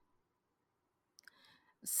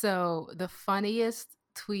So the funniest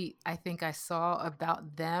tweet I think I saw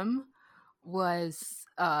about them was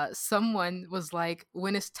someone was like,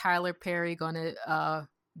 when is Tyler Perry gonna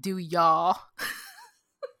do y'all?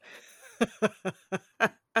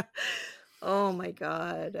 Oh my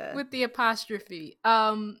god. With the apostrophe.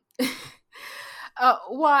 Well,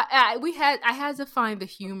 I had to find the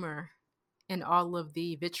humor in all of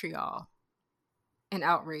the vitriol and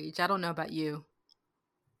outrage. I don't know about you.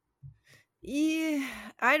 Yeah,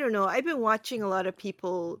 I don't know. I've been watching a lot of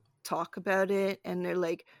people talk about it and they're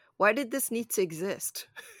like, why did this need to exist?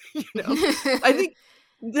 you know? I think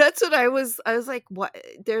that's what I was like, what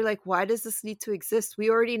they're like, why does this need to exist? We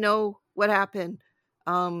already know what happened.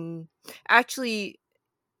 Um actually,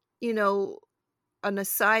 you know, an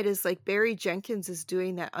aside is like Barry Jenkins is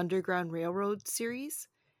doing that Underground Railroad series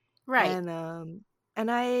Right. and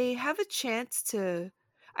I have a chance to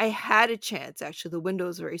I had a chance actually, the window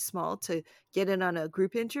is very small to get in on a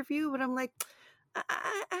group interview, but I'm like,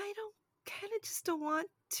 I don't kind of just don't want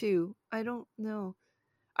to. I don't know.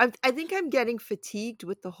 I think I'm getting fatigued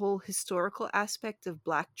with the whole historical aspect of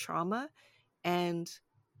Black trauma, and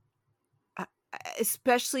uh,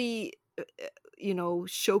 especially,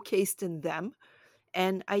 showcased in them.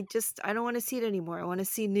 And I don't want to see it anymore. I want to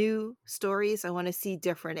see new stories. I want to see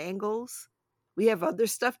different angles. We have other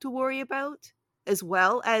stuff to worry about as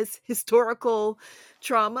well as historical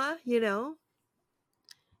trauma.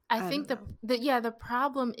 I I think don't know. the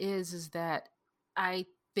problem is that I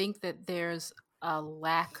think that there's a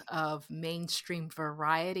lack of mainstream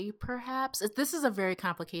variety perhaps. This is a very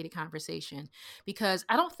complicated conversation because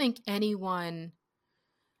I don't think anyone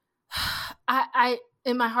I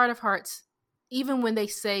in my heart of hearts, even when they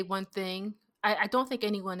say one thing, I don't think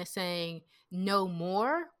anyone is saying no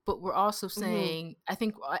more, but we're also Mhm. saying I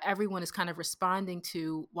think everyone is kind of responding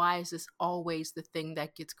to why is this always the thing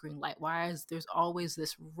that gets green light? Why is there's always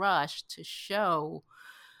this rush to show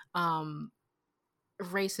um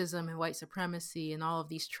racism and white supremacy and all of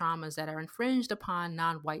these traumas that are infringed upon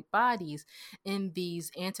non-white bodies in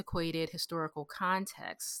these antiquated historical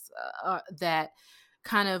contexts that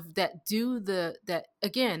kind of that do the that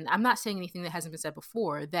again, I'm not saying anything that hasn't been said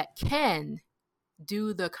before, that can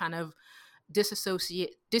do the kind of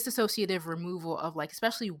disassociative removal of like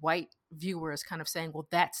especially white viewers kind of saying, well,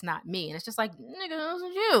 that's not me, and it's just like, nigga, that's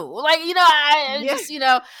you, like, I Yeah. just,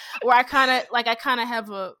 where I kind of have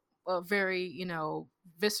a very,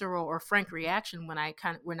 visceral or frank reaction when I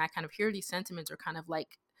kind of hear these sentiments, or kind of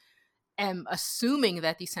like am assuming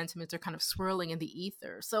that these sentiments are kind of swirling in the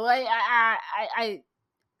ether. So I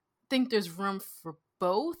think there's room for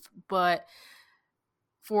both, but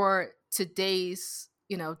for today's,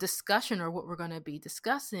 discussion, or what we're going to be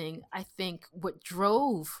discussing, I think what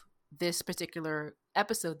drove this particular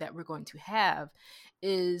episode that we're going to have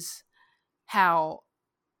is how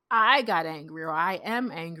I got angry, or I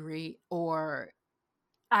am angry, or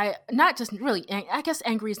I not just really I guess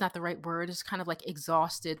angry is not the right word, it's kind of like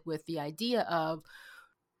exhausted with the idea of,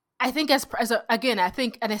 I think as a, again, I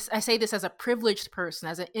think, and I say this as a privileged person,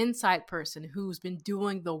 as an inside person who's been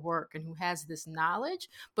doing the work and who has this knowledge,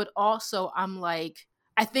 but also I'm like,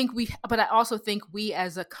 but I also think we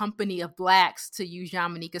as a company of blacks, to use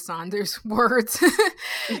Yamanika Saunders' words,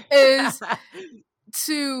 is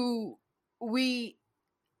to, we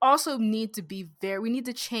also need to be very, we need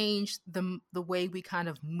to change the way we kind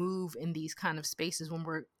of move in these kind of spaces when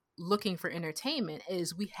we're looking for entertainment,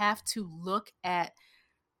 is we have to look at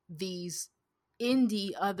these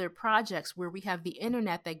indie other projects where we have the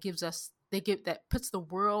internet that gives us, that puts the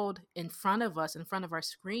world in front of us, in front of our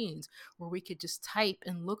screens, where we could just type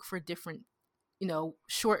and look for different,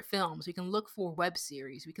 short films, we can look for web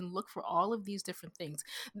series, we can look for all of these different things.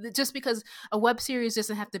 Just because a web series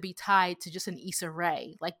doesn't have to be tied to just an Issa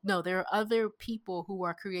Rae, like, no, there are other people who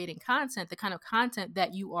are creating content, the kind of content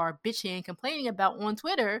that you are bitching and complaining about on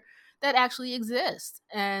Twitter, that actually exists.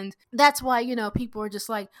 And that's why, people are just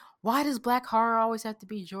like, why does black horror always have to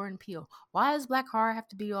be Jordan Peele? Why does black horror have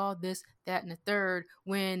to be all this, that, and the third,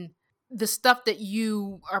 when the stuff that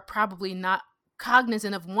you are probably not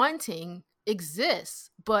cognizant of wanting exists,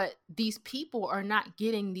 but these people are not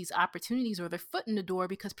getting these opportunities or their foot in the door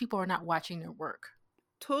because people are not watching their work.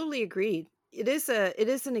 Totally agreed. It is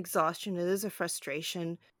an exhaustion, it is a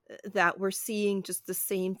frustration that we're seeing just the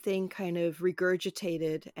same thing kind of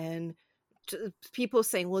regurgitated, and people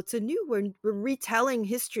saying, "Well, it's a new we're retelling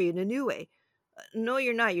history in a new way." No,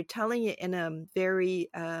 you're not. You're telling it in a very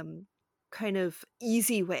kind of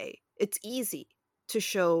easy way. It's easy to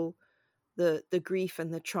show the grief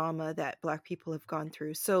and the trauma that black people have gone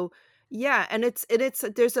through. So yeah, and it's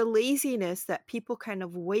there's a laziness that people kind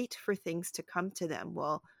of wait for things to come to them.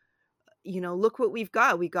 Well, look what we've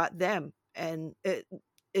got. We got them, and it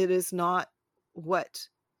is not what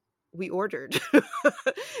we ordered.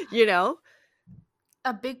 you know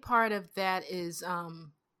A big part of that is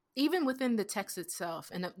even within the text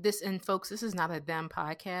itself, and folks, this is not a them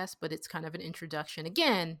podcast, but it's kind of an introduction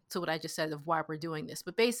again to what I just said of why we're doing this.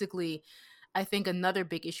 But basically, I think another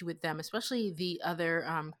big issue with them, especially the other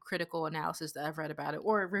critical analysis that I've read about it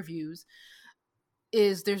or reviews,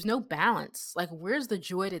 is there's no balance. Like, where's the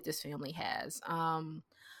joy that this family has?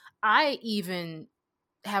 I even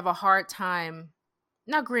have a hard time.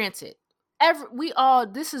 Now, granted, we all,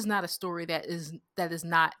 this is not a story that is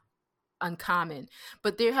not uncommon,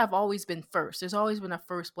 but there have always been first. There's always been a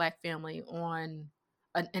first Black family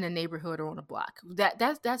in a neighborhood or on a block.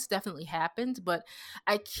 That's definitely happened. But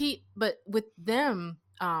but with them,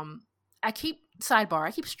 I keep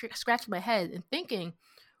scratching my head and thinking,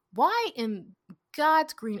 why in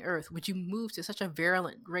God's green earth would you move to such a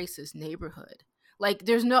virulent racist neighborhood? Like,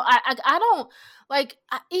 there's no, I don't, like,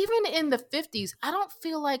 even in the 50s, I don't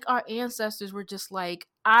feel like our ancestors were just like,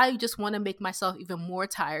 I just want to make myself even more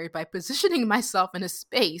tired by positioning myself in a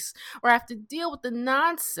space where I have to deal with the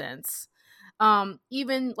nonsense.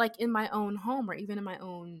 Even like in my own home or even in my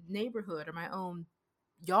own neighborhood or my own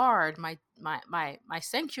yard, my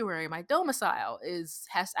sanctuary, my domicile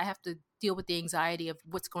I have to deal with the anxiety of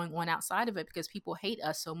what's going on outside of it because people hate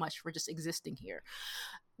us so much for just existing here.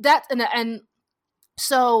 That and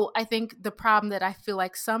so I think the problem that I feel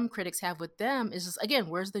like some critics have with them is just, again,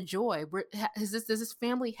 where's the joy? Does this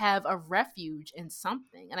family have a refuge in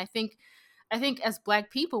something? And I think as Black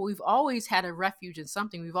people, we've always had a refuge in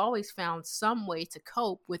something. We've always found some way to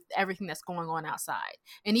cope with everything that's going on outside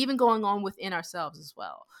and even going on within ourselves as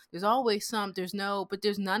well. There's always there's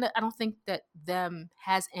none. I don't think that them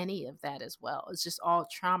has any of that as well. It's just all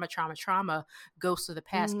trauma, goes to the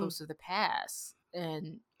past, Mm. goes to the past.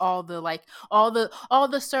 And all the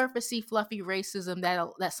surfacey, fluffy racism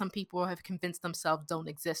that some people have convinced themselves don't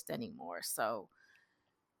exist anymore. So,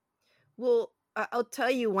 Well, I'll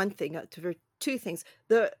tell you one thing, two things.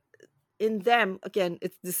 In them, again,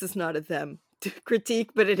 this is not a them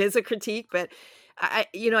critique, but it is a critique. But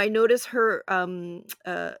I noticed her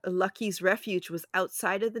Lucky's refuge was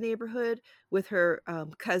outside of the neighborhood with her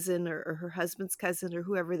cousin or her husband's cousin or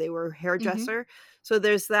whoever they were, hairdresser. So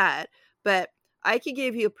there's that. But I could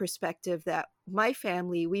give you a perspective that my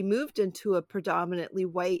family, we moved into a predominantly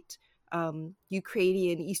white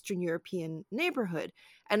Ukrainian, Eastern European neighborhood.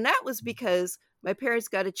 And that was because my parents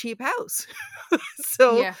got a cheap house.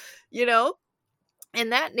 So, yeah. In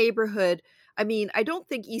that neighborhood, I mean, I don't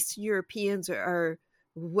think Eastern Europeans are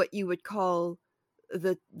what you would call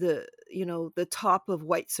the top of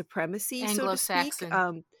white supremacy, so to speak.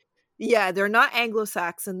 Anglo-Saxon. Yeah, they're not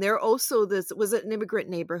Anglo-Saxon. They're also, this was an immigrant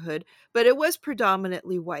neighborhood, but it was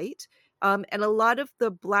predominantly white. And a lot of the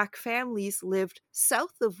Black families lived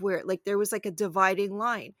south of where, like, there was like a dividing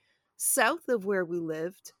line. South of where we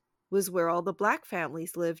lived was where all the Black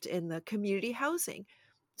families lived in the community housing.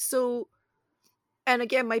 So, and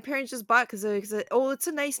again, my parents just bought because they said, "Oh, it's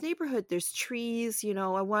a nice neighborhood. There's trees. We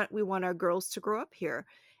want our girls to grow up here."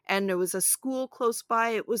 And there was a school close by.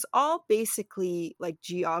 It was all basically like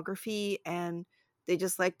geography, and they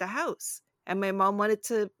just liked the house. And my mom wanted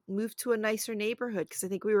to move to a nicer neighborhood because I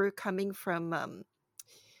think we were coming from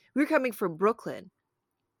Brooklyn.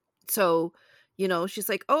 So, she's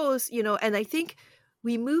like, "Oh, and I think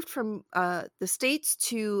we moved from the States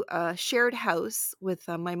to a shared house with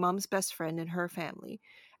my mom's best friend and her family.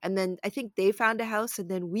 And then I think they found a house, and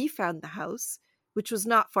then we found the house, which was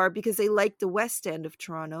not far because they liked the west end of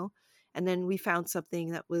Toronto. And then we found something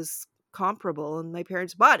that was comparable, and my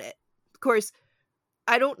parents bought it. Of course,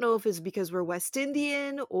 I don't know if it's because we're West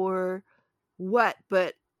Indian or what,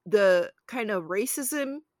 but the kind of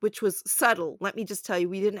racism, which was subtle, let me just tell you,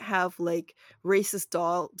 we didn't have like racist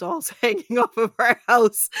dolls hanging off of our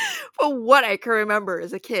house from what I can remember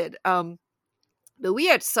as a kid. But we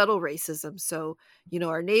had subtle racism. So,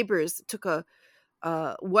 our neighbors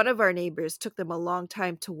one of our neighbors took them a long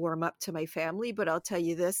time to warm up to my family, but I'll tell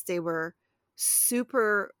you this, they were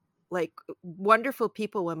super, like, wonderful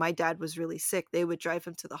people. When my dad was really sick, they would drive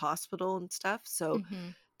him to the hospital and stuff. So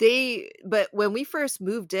but when we first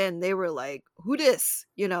moved in, they were like, "Who dis?"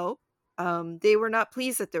 They were not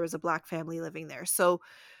pleased that there was a Black family living there. So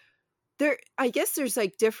I guess there's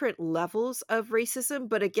like different levels of racism,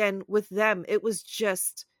 but again, with them, it was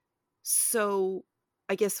just so,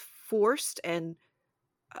 I guess, forced and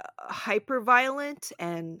hyper violent,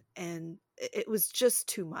 and it was just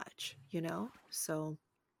too much. So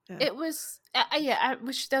yeah. It was,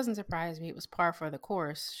 which doesn't surprise me. It was par for the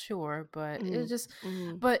course, sure, but it Mhm. just,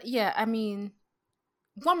 Mhm. but yeah, I mean,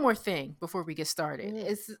 one more thing before we get started.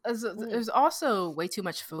 Mm, mm. There's also way too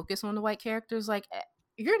much focus on the white characters. Like,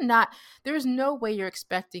 you're not, there's no way you're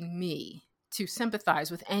expecting me to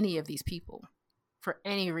sympathize with any of these people for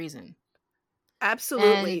any reason. And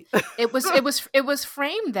Absolutely. it was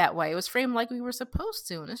framed that way. It was framed like we were supposed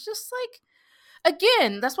to. And it's just like,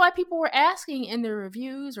 again, that's why people were asking in their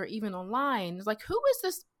reviews or even online, it's like, who is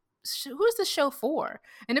this show for?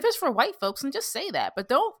 And if it's for white folks, then just say that, but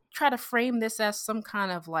don't try to frame this as some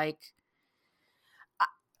kind of like,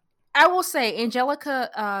 I will say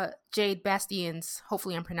Angelica Jade Bastians,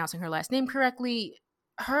 hopefully I'm pronouncing her last name correctly,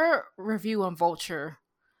 her review on Vulture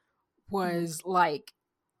Mm. was like,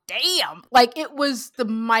 damn, like it was the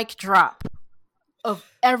mic drop of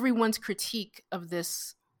everyone's critique of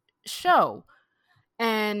this show.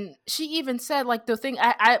 And she even said, like, the thing,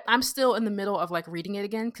 I'm still in the middle of like reading it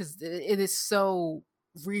again because it is so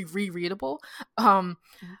rereadable. Mm.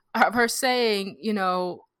 Of her saying,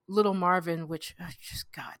 Little Marvin, which,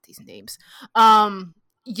 just God, these names.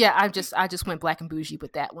 Yeah, I just went black and bougie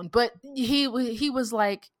with that one. But he was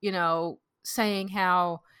like, saying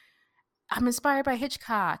how I'm inspired by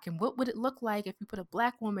Hitchcock, and what would it look like if we put a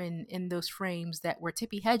black woman in those frames that where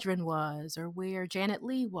Tippi Hedren was or where Janet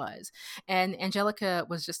Leigh was? And Angelica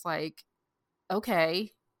was just like,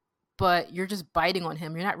 okay, but you're just biting on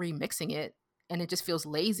him. You're not remixing it, and it just feels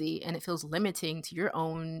lazy and it feels limiting to your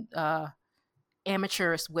own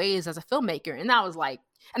amateurish ways as a filmmaker. And I was like,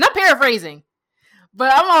 and I'm paraphrasing,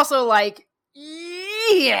 but I'm also like,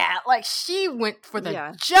 yeah, like she went for the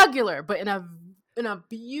Yeah. jugular, but in a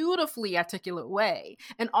beautifully articulate way,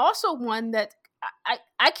 and also one that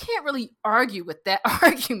I can't really argue with that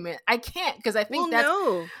argument. I can't, because I Well, think that's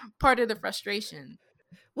no. part of the frustration.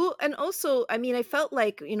 Well, and also, I mean, I felt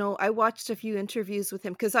like, I watched a few interviews with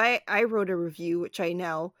him because I wrote a review, which I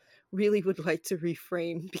now really would like to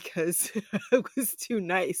reframe because it was too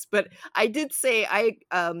nice. But I did say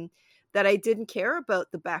that I didn't care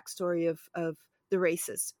about the backstory of the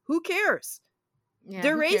racists. Who cares? Yeah,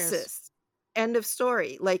 They're who cares? racist. End of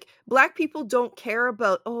story. Like, black people don't care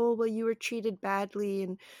about, oh, well, you were treated badly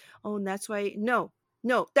and oh, and that's why. No,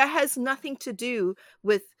 no, that has nothing to do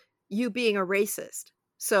with you being a racist.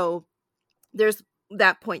 So there's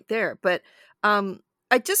that point there. But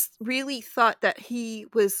I just really thought that he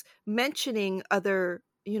was mentioning other,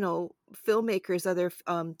 filmmakers, other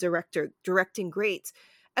directing greats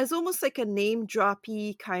as almost like a name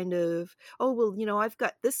droppy kind of, oh, well, I've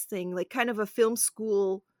got this thing, like kind of a film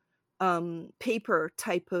school paper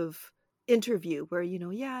type of interview where,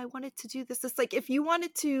 yeah, I wanted to do this. It's like, if you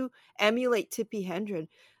wanted to emulate Tippi Hedren,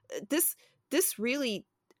 this really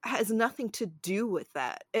has nothing to do with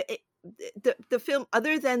that. The film,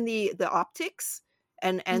 other than the optics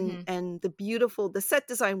and Mm-hmm. the beautiful, the set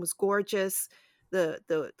design was gorgeous,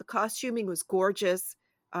 the costuming was gorgeous.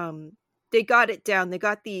 um they got it down, they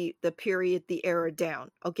got the period, the era down,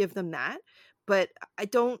 I'll give them that. But I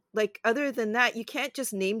don't, like, other than that, you can't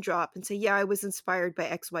just name drop and say, yeah, I was inspired by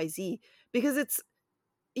XYZ, because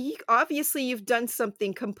obviously you've done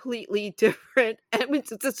something completely different, and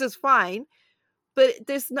it's just fine. But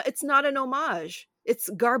it's not an homage, it's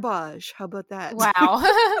garbage. How about that? Wow.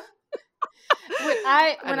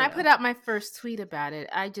 I When don't I know. put out my first tweet about it,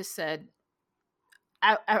 I just said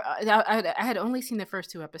I had only seen the first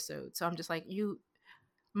two episodes, so I'm just like,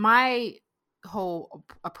 my whole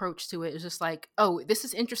approach to it is just like, oh, this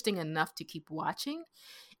is interesting enough to keep watching,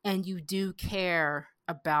 and you do care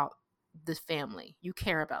about the family, you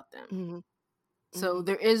care about them. Mhm, So mhm.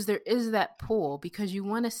 there is that pull because you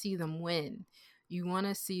want to see them win, you want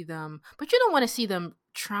to see them, but you don't want to see them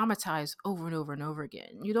traumatized over and over and over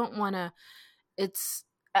again. You don't want to. It's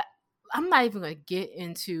I- I'm not even going to get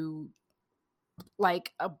into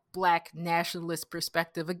like a black nationalist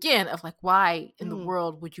perspective again of like, why in the Mhm.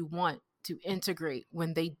 world would you want to integrate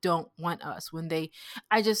when they don't want us, when they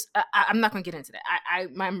I'm not going to get into that.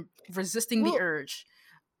 I'm resisting the Well, urge.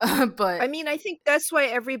 I But mean, I think that's why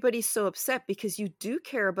everybody's so upset, because you do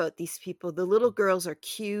care about these people. The little girls are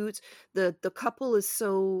cute. The couple is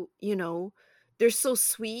so, they're so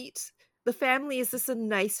sweet. The family is just a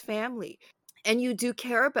nice family. And you do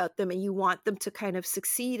care about them, and you want them to kind of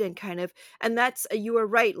succeed, and kind of, and that's, you are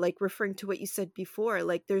right, like referring to what you said before,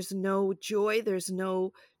 like there's no joy, there's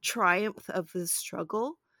no triumph of the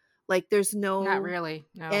struggle. Like not really,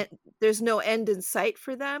 no. and there's no end in sight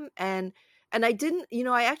for them. And I didn't,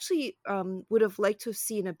 I actually would have liked to have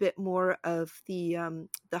seen a bit more of the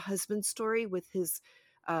husband story with his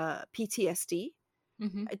PTSD.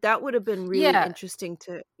 Hmm. That would have been really Yeah. interesting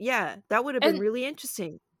to, yeah, that would have been and really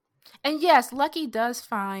interesting. and yes, Lucky does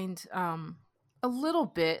find a little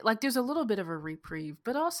bit, like there's a little bit of a reprieve,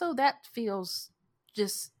 but also that feels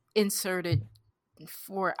just inserted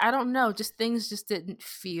for, I don't know, just things just didn't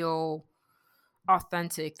feel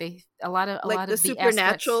authentic. They a Like lot the of the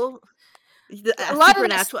aspects, supernatural, a lot of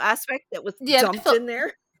this, supernatural aspect that was yeah, dumped in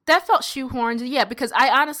there. that felt shoehorned. Yeah, because I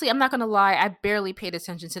honestly, I'm not gonna lie, I barely paid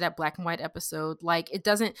attention to that black and white episode. Like, it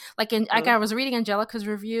doesn't, like, in, like, Uh, I was reading Angelica's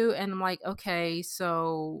review, and I'm like, okay,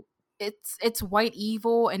 so it's white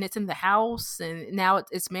evil, and it's in the house, and now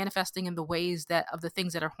it's manifesting in the ways that of the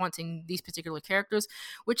things that are haunting these particular characters,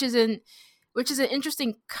 which is an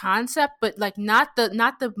interesting concept, but like, not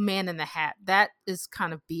the man in the hat. That is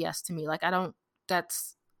kind of BS to me. Like, I don't.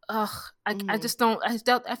 That's ugh. I mhm, just don't.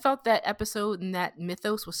 I felt that episode and that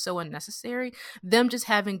mythos was so unnecessary. Them just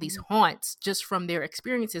having these mhm. haunts just from their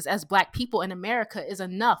experiences as Black people in America is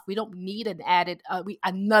enough. We don't need an added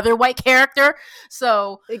another white character.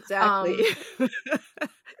 So Exactly. um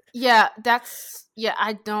yeah, that's, yeah,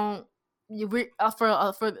 I don't. We for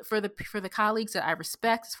the colleagues that I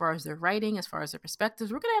respect, as far as their writing, as far as their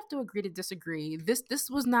perspectives, we're gonna have to agree to disagree. This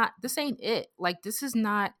was not. This ain't it. Like, this is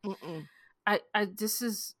not. Mm-mm. I this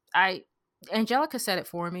is I. Angelica said it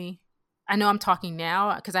for me. I know I'm talking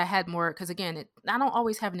now because I had more. Because again, I don't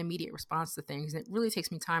always have an immediate response to things, and it really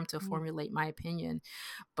takes me time to Mhm. formulate my opinion.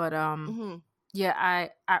 But Mhm. yeah,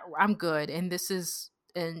 I'm good, and this is,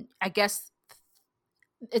 and I guess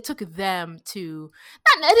it took them to,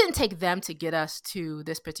 not, it didn't take them to get us to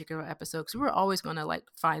this particular episode, because we were always going to like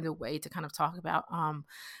find a way to kind of talk about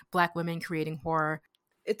Black women creating horror.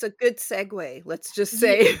 It's a good segue, let's just Yeah,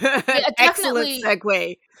 say. yeah, Excellent definitely,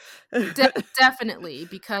 segue. definitely,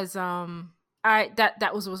 because I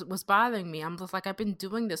that was bothering me. I'm just like, I've been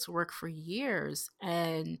doing this work for years,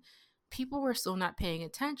 and people were still not paying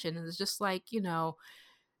attention, and it's just like,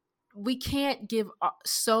 we can't give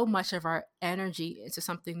so much of our energy into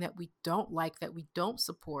something that we don't like, that we don't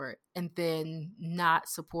support, and then not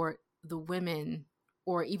support the women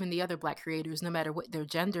or even the other Black creators, no matter what their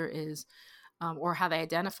gender is, or how they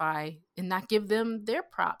identify, and not give them their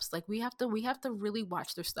props. Like, we have to really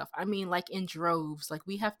watch their stuff. I mean, like, in droves. Like,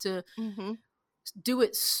 we have to Mhm. do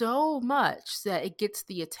it so much that it gets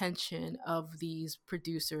the attention of these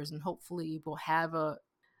producers, and hopefully we'll have a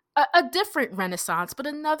different renaissance, but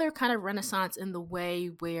another kind of renaissance in the way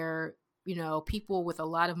where, people with a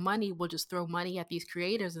lot of money will just throw money at these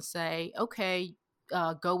creators and say, okay,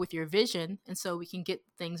 go with your vision. And so we can get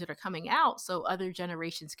things that are coming out so other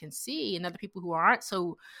generations can see, and other people who aren't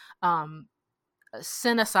so um,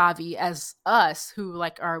 cine savvy as us, who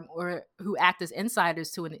like are, or who act as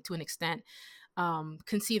insiders to an extent,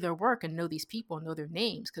 can see their work and know these people and know their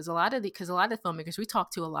names. Because a lot of filmmakers, we talk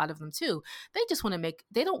to a lot of them too, they just want to make,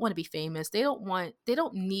 they don't want to be famous, they don't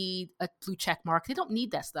need a blue check mark, they don't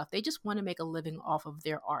need that stuff. They just want to make a living off of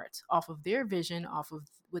their art, off of their vision, off of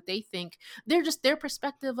what they think, they're just their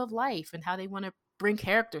perspective of life and how they want to bring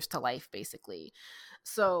characters to life, basically.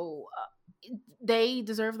 So they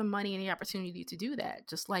deserve the money and the opportunity to do that,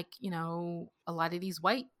 just like, a lot of these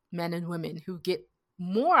white men and women who get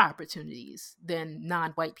more opportunities than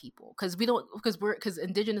non-white people, because we don't because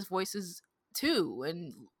indigenous voices too,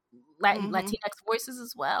 and Mhm. Latinx voices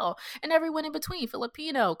as well, and everyone in between,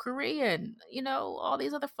 Filipino, Korean, all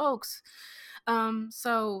these other folks.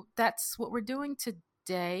 So that's what we're doing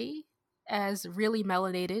today as really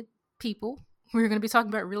melanated people. We're going to be talking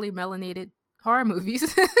about really melanated horror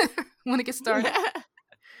movies. Want to get started?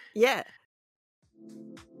 Yeah.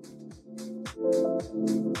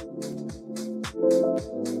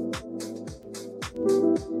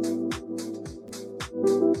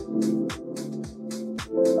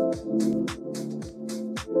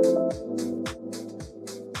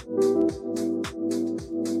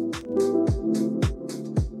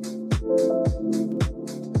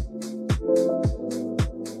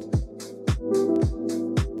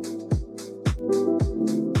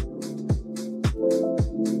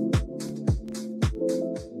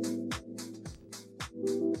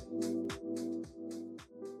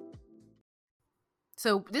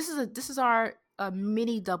 So this is our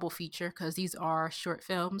mini double feature, because these are short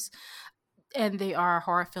films, and they are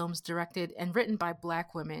horror films directed and written by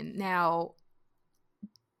Black women. Now,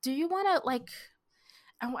 do you want to like?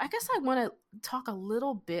 I guess I want to talk a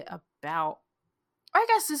little bit about. I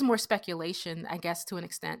guess this is more speculation, I guess, to an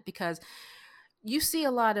extent, because you see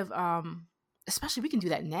a lot of especially, we can do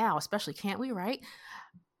that now, especially, can't we, right?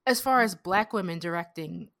 As far as Black women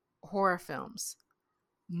directing horror films,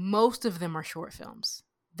 most of them are short films.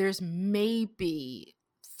 There's maybe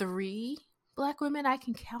 3 Black women I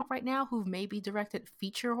can count right now who've maybe directed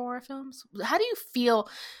feature horror films. How do you feel?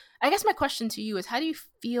 I guess my question to you is, how do you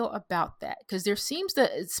feel about that? Because there seems to,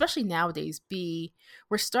 especially nowadays,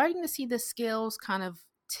 we're starting to see the scales kind of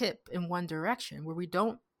tip in one direction,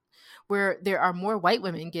 where there are more white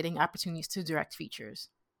women getting opportunities to direct features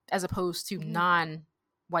as opposed to Mhm.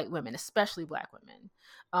 non-white women, especially Black women.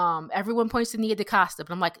 Everyone points to Nia DaCosta,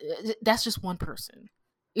 but I'm like, that's just one person.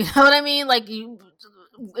 You know what I mean? Like you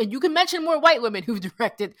can mention more white women who've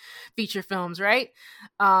directed feature films, right?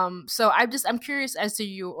 So I'm curious as to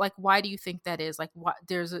you, like, why do you think that is? Like, what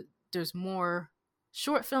there's more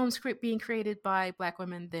short films being created by Black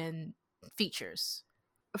women than features.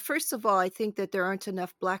 First of all, I think that there aren't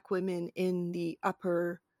enough Black women in the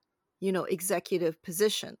upper, executive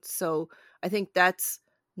positions. So I think that's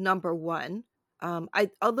number one. I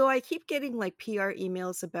although I keep getting like PR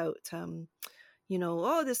emails about,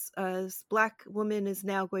 oh, this Black woman is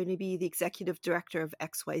now going to be the executive director of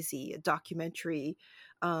XYZ, a documentary,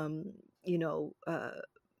 um, you know, uh,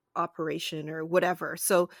 operation or whatever.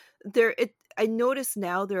 So I notice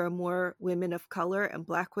now there are more women of color and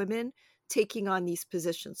Black women taking on these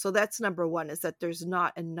positions. So that's number one, is that there's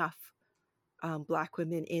not enough Black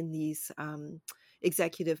women in these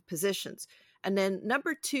executive positions. And then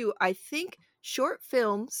number two, I think short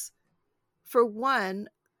films, for one,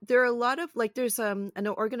 there are a lot of like there's an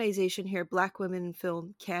organization here, Black Women in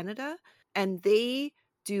Film Canada, and they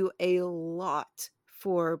do a lot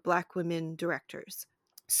for Black women directors.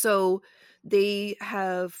 So they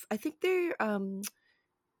have, I think they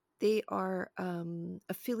are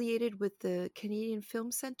affiliated with the Canadian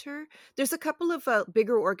Film Center. There's a couple of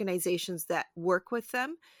bigger organizations that work with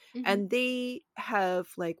them, Mm-hmm. and they have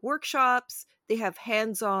like workshops. They have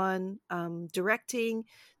hands-on directing.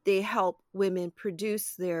 They help women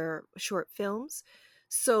produce their short films.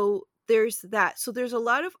 So there's that. So there's a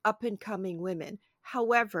lot of up and coming women.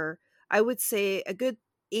 However, I would say a good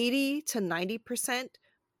 80 to 90%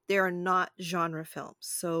 they are not genre films.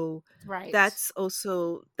 So Right. that's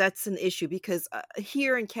an issue because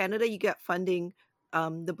here in Canada you get funding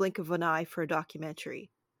the blink of an eye for a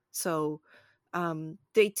documentary. So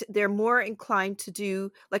they're more inclined to do,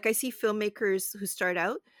 like, I see filmmakers who start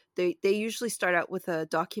out, they usually start out with a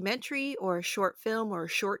documentary or a short film or a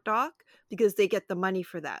short doc because they get the money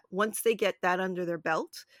for that. Once they get that under their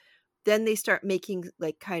belt, then they start making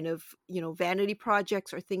like kind of, vanity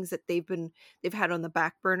projects or things that they've had on the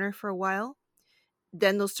back burner for a while.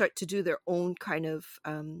 Then they'll start to do their own kind of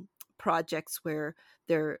projects where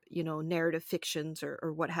they're, narrative fictions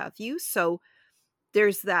or what have you. So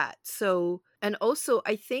there's that. So, and also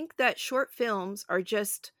I think that short films are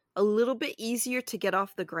just a little bit easier to get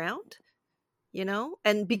off the ground, and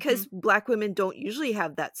Mm-hmm. because Black women don't usually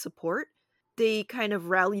have that support, they kind of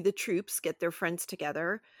rally the troops, get their friends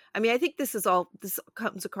together. I mean, I think this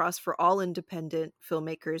comes across for all independent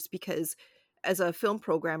filmmakers, because as a film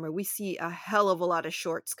programmer, we see a hell of a lot of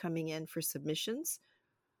shorts coming in for submissions,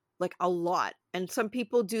 like a lot. And some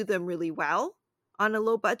people do them really well on a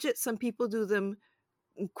low budget. Some people do them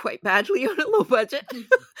quite badly on a low budget.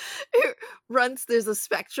 It there's a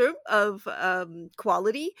spectrum of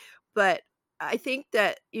quality, but I think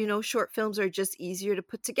that, short films are just easier to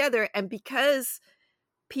put together. And because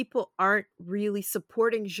people aren't really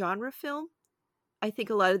supporting genre film, I think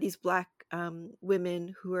a lot of these Black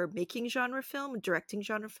women who are making genre film, directing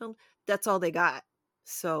genre film, that's all they got.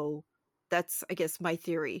 So that's, I guess, my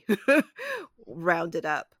theory rounded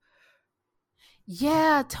up.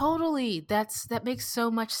 Yeah, totally. That makes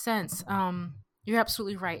so much sense. You're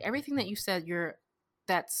absolutely right. Everything that you said,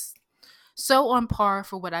 that's so on par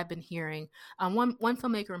for what I've been hearing. One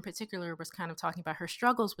filmmaker in particular was kind of talking about her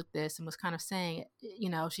struggles with this and was kind of saying,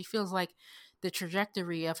 she feels like the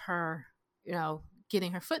trajectory of her,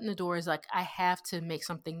 getting her foot in the door is like, I have to make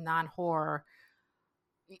something non-horror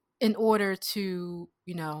in order to,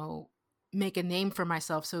 make a name for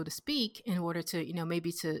myself, so to speak, in order to,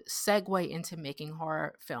 maybe to segue into making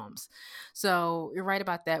horror films. So you're right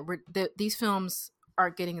about that. These films are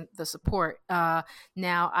getting the support.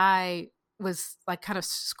 Now I was like kind of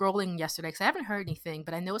scrolling yesterday because I haven't heard anything,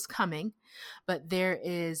 but I know it's coming. But there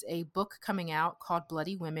is a book coming out called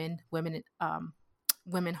Bloody Women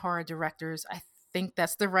horror directors. I think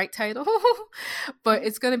that's the right title. But Mhm.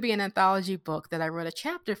 it's going to be an anthology book that I wrote a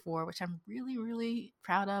chapter for, which I'm really, really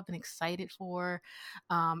proud of and excited for.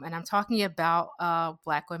 And I'm talking about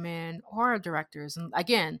Black women horror directors. And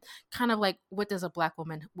again, kind of like, what does a Black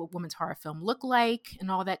woman's horror film look like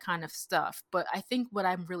and all that kind of stuff. But I think what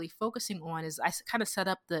I'm really focusing on is I kind of set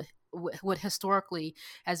up what historically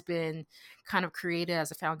has been kind of created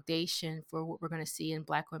as a foundation for what we're going to see in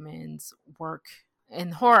Black women's work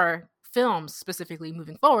in horror films specifically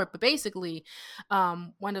moving forward. But basically,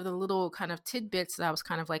 one of the little kind of tidbits that I was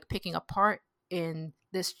kind of like picking apart in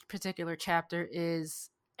this particular chapter is,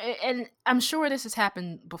 and I'm sure this has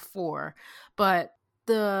happened before, but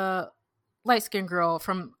the light skinned girl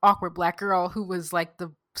from Awkward Black Girl who was like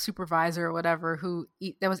the supervisor or whatever, who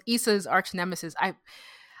that was Issa's arch nemesis.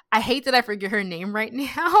 I hate that I forget her name right now.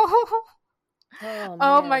 Oh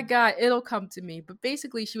Oh my man. god, it'll come to me. But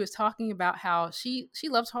basically, she was talking about how she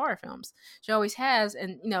loves horror films. She always has,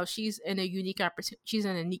 and she's in a unique opportunity. She's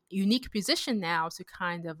in a unique position now to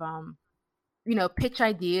kind of pitch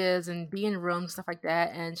ideas and be in rooms, stuff like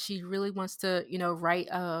that. And she really wants to write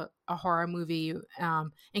a horror movie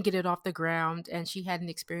and get it off the ground. And she had an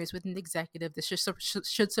experience with an executive that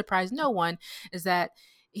should surprise no one, is that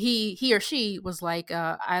he or she was like,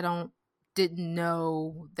 I didn't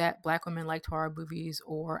know that Black women liked horror movies,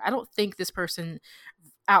 or I don't think this person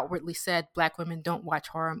outwardly said Black women don't watch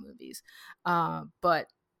horror movies, but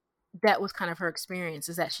that was kind of her experience,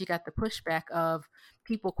 is that she got the pushback of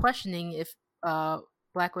people questioning if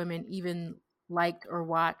Black women even liked or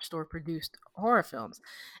watched or produced horror films.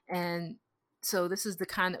 And so this is the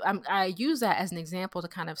kind of I use that as an example to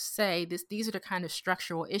kind of say these are the kind of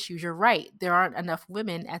structural issues. You're right, there aren't enough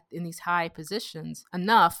women in these high positions,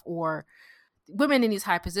 or women in these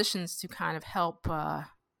high positions to kind of help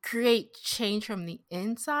create change from the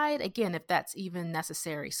inside, again, if that's even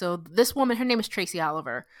necessary. So this woman, her name is Tracy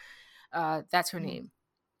Oliver. That's her name.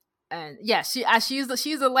 And yeah,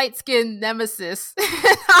 she's a light skinned nemesis,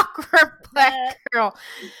 Awkward Black Girl.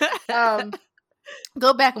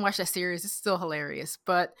 Go back and watch that series; it's still hilarious.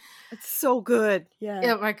 But it's so good. Yeah.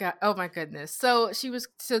 Oh my god! Oh my goodness! So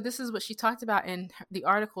this is what she talked about in the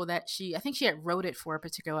article that I think she had wrote it for a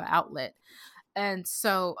particular outlet, and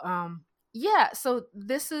so yeah. So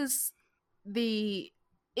this is the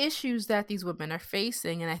issues that these women are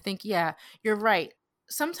facing, and I think you're right.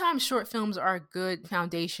 Sometimes short films are a good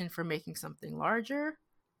foundation for making something larger.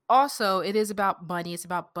 Also, it is about money, it's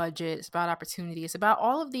about budget, it's about opportunity, it's about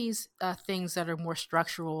all of these things that are more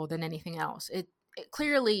structural than anything else. It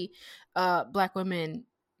clearly, Black women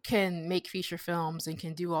can make feature films and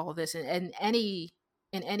can do all of this in any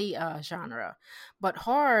genre, but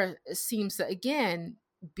horror seems to again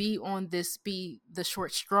be the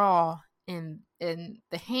short straw in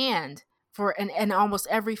the hand for and almost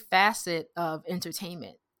every facet of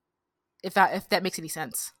entertainment, if that makes any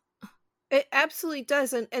sense. It absolutely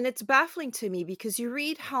does, and it's baffling to me because you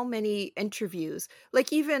read how many interviews,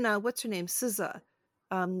 like even what's her name, SZA,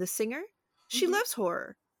 the singer, she Mm-hmm. loves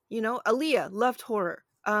horror. Aaliyah loved horror.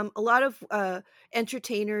 A lot of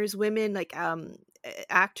entertainers, women, like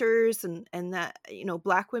actors, and that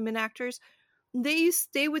Black women actors, they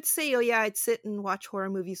would say, "Oh yeah, I'd sit and watch horror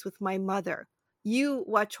movies with my mother." You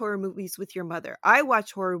watch horror movies with your mother. I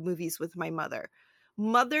watch horror movies with my mother.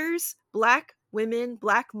 Mothers, Black women,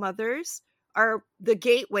 Black mothers are the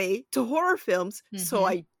gateway to horror films. So Mm-hmm.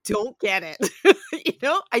 I don't get it.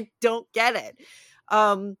 I don't get it.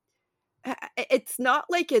 Um, it's not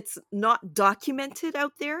like it's not documented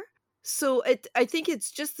out there. So I think it's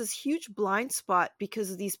just this huge blind spot because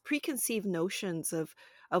of these preconceived notions of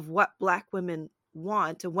what Black women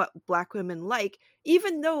want and what Black women like,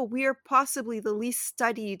 even though we are possibly the least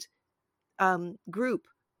studied group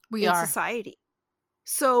We in are. society.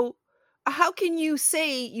 So how can you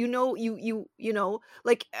say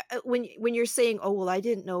like when you're saying, oh well, I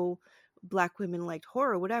didn't know Black women liked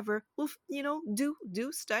horror, whatever. Well,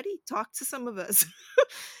 do study, talk to some of us.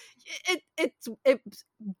 It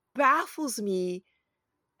baffles me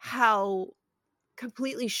how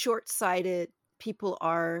completely short-sighted people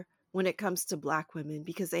are when it comes to Black women,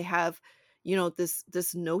 because they have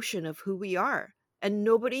this notion of who we are, and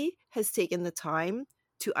nobody has taken the time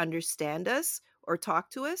to understand us or talk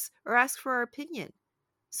to us or ask for our opinion.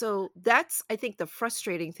 So that's, I think, the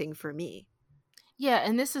frustrating thing for me. Yeah,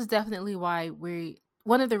 and this is definitely why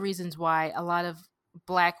one of the reasons why a lot of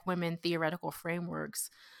Black women theoretical frameworks,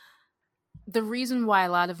 the reason why a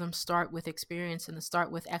lot of them start with experience and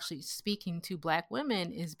start with actually speaking to Black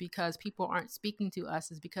women is because people aren't speaking to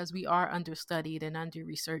us, is because we are understudied and under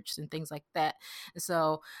researched and things like that. And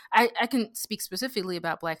so I can speak specifically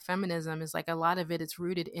about Black feminism, is like a lot of it is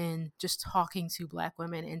rooted in just talking to Black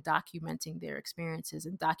women and documenting their experiences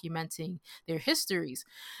and documenting their histories.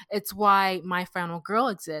 It's why My Final Girl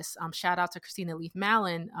exists. Shout out to Christina Leaf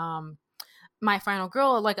Mallon. My Final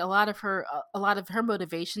Girl, like a lot of her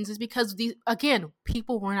motivations is because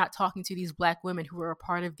people were not talking to these Black women who were a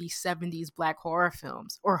part of these 70s Black horror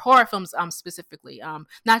films, or horror films specifically,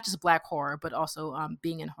 not just Black horror but also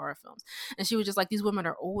being in horror films. And she was just like, these women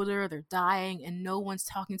are older, they're dying, and no one's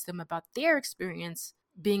talking to them about their experience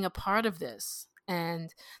being a part of this.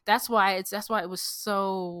 And that's why it was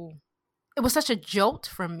so it was such a jolt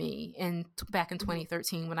from me back in Mhm.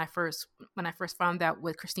 2013 when I first found out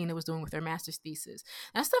what Christina was doing with her master's thesis.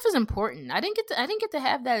 That stuff is important. I didn't get to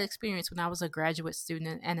have that experience when I was a graduate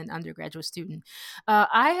student and an undergraduate student.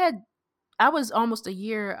 I was almost a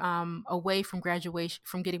year away from graduation,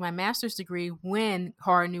 from getting my master's degree when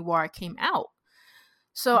Horror Noir came out.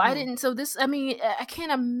 So I Mhm. didn't. So this, I mean, I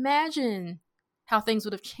can't imagine how things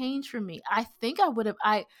would have changed for me. I think I would have.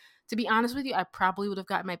 To be honest with you, I probably would have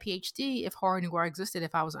gotten my PhD if Horror Noir existed.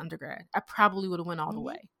 If I was undergrad, I probably would have went all the Mhm.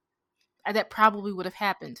 way. That probably would have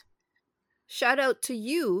happened. Shout out to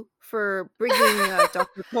you for bringing,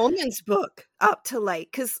 Dr. Coleman's book up to light.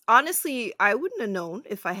 Because honestly, I wouldn't have known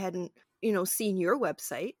if I hadn't, seen your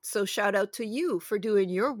website, so shout out to you for doing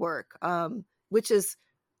your work, which is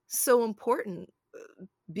so important,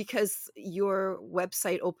 because your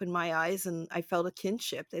website opened my eyes and I felt a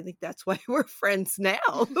kinship. I think that's why we're friends now.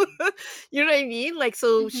 You know what I mean? Like,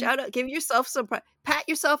 so Hmm. shout out, give yourself some pat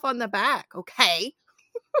yourself on the back, okay?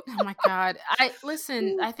 Oh my god! I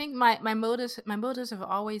listen. I think my motives have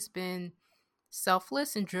always been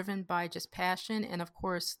selfless and driven by just passion, and of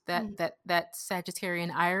course Mm, that Sagittarian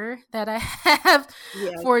ire that I have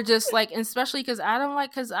yeah. for just like, and especially because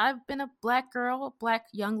because I've been a black girl, a black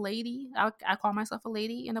young lady. I call myself a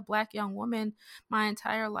lady and a black young woman my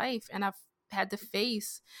entire life, and I've had to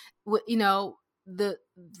face, the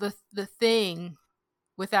thing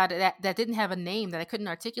without it that didn't have a name that I couldn't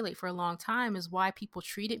articulate for a long time, is why people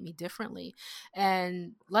treated me differently.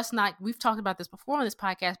 And let's not, we've talked about this before on this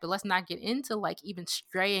podcast, but let's not get into like even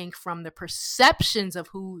straying from the perceptions of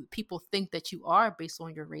who people think that you are based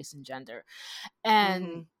on your race and gender. And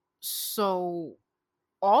Mhm. so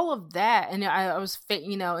all of that, and I was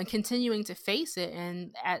and continuing to face it,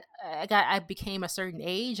 and I became a certain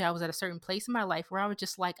age, I was at a certain place in my life where I was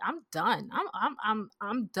just like, I'm done.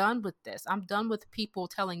 I'm done with this. I'm done with people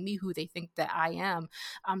telling me who they think that I am.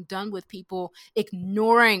 I'm done with people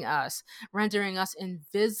ignoring us, rendering us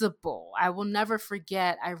invisible. I will never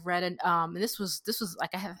forget, I read and this was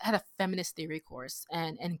like, had a feminist theory course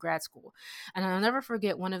and in grad school, and I'll never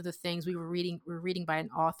forget one of the things we were reading by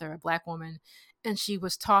an author, a black woman, and she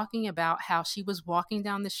was talking about how she was walking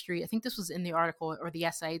down the street. I think this was in the article or the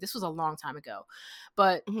essay. This was a long time ago.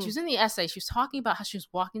 But she Mhm. was in the essay. She was talking about how she was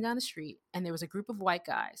walking down the street and there was a group of white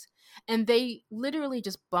guys and they literally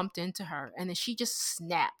just bumped into her and then she just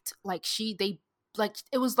snapped. Like it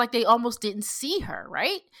was like they almost didn't see her,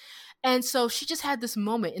 right? And so she just had this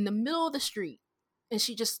moment in the middle of the street and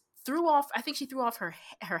she just threw off, I think she threw off her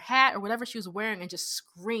hat or whatever she was wearing and just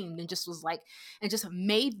screamed and just was like, and just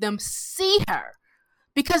made them see her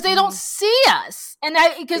because they don't Mhm. see us. And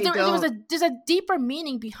I, because They there was don't. there's a deeper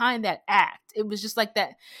meaning behind that act. It was just like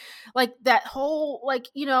that whole, like,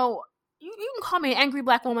 you can call me an angry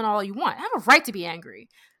black woman all you want. I have a right to be angry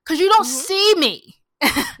because you don't Mhm. see me.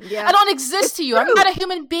 I Yeah. don't exist It's to you. I'm true. not a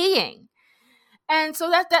human being. And so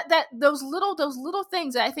that those little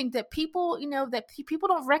things that I think that people, people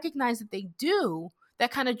don't recognize that they do,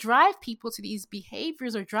 that kind of drive people to these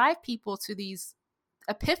behaviors or drive people to these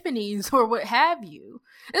epiphanies or what have you.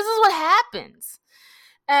 This is what happens.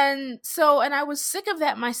 And so, and I was sick of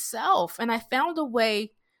that myself, and I found a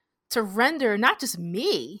way to render not just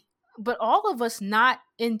me, but all of us not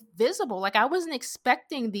invisible. Like, I wasn't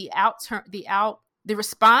expecting the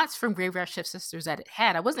response from Graveyard Shift Sisters that it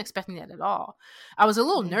had. I wasn't expecting that at all. I was a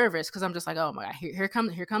little Mhm. nervous because I'm just like, oh my god, here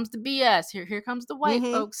comes the BS. Here comes the white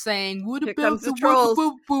Mhm. folks saying woo Here boo comes the the woo trolls.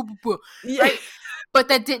 boo boo boo, Yeah. right? But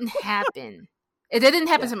that didn't happen. It didn't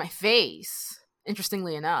happen Yeah. to my face.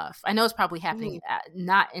 Interestingly enough, I know it's probably happening Mhm.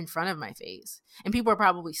 not in front of my face, and people are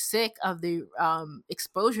probably sick of the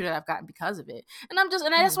exposure that I've gotten because of it. And I'm just,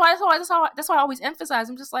 and Mhm. that's why I always emphasize.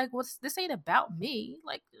 I'm just like, well, this ain't about me.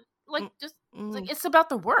 Like Mm. just like, Mhm. it's about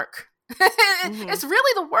the work. Mhm. It's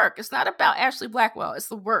really the work. It's not about Ashley Blackwell. It's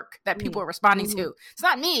the work that people Mhm. are responding Mhm. to. It's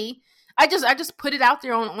not me. I just put it out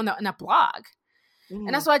there on a blog, and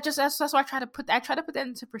Mhm. that's why I try to put that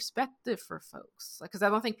into perspective for folks, because I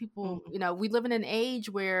don't think people, Mhm. we live in an age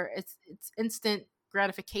where it's instant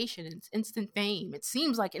gratification and it's instant fame. It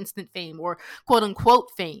seems like instant fame or quote unquote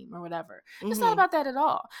fame or whatever. It's not Mhm. about that at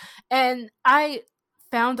all. And I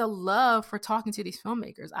found a love for talking to these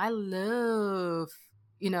filmmakers. I love,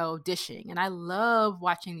 dishing, and I love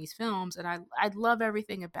watching these films, and I love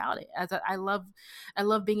everything about it. I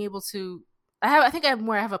love being able to, I think I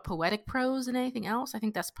have a poetic prose than anything else. I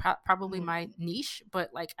think that's probably Mhm. my niche.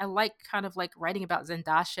 But like, I like kind of like writing about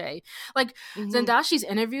Zendashi. Like, Mhm. Zendashi's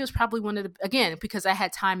interview is probably one of the, again, because I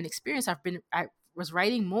had time and experience. I was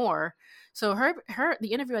writing more, so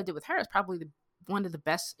the interview I did with her is probably one of the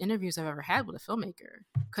best interviews I've ever had with a filmmaker,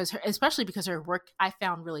 especially because her work I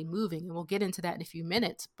found really moving, and we'll get into that in a few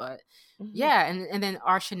minutes. But Mm-hmm. yeah, and then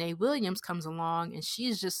Arshanae Williams comes along, and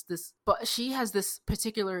she's just this, but she has this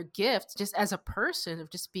particular gift just as a person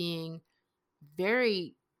of just being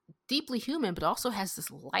very deeply human, but also has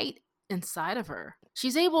this light inside of her.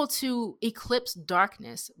 She's able to eclipse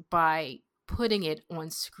darkness by putting it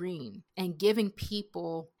on screen and giving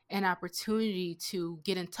people an opportunity to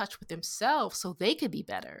get in touch with themselves so they could be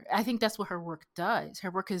better. I think that's what her work does.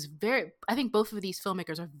 Her work is I think both of these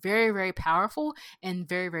filmmakers are very, very powerful in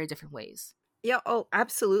very, very different ways. Yeah, oh,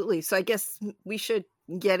 absolutely. So I guess we should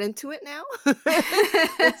get into it now.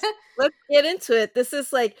 let's get into it. This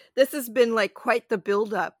has been like quite the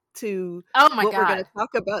build up to Oh my what we're going God. to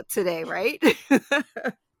talk about today, right?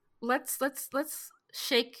 Let's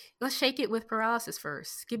shake it with Paralysis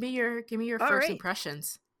first. Give me your All first right.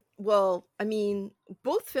 impressions. Well, I mean,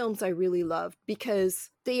 both films I really loved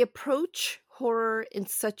because they approach horror in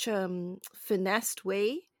such a finessed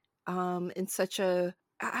way, in such a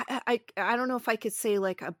I don't know if I could say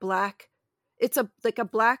like a black, it's a like a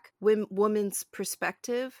black woman's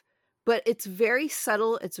perspective, but it's very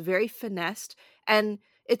subtle, it's very finessed, and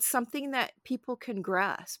it's something that people can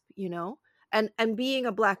grasp, you know. And being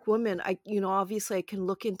a black woman, I, you know, obviously I can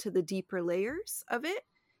look into the deeper layers of it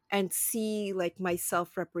and see like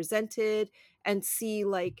myself represented, and see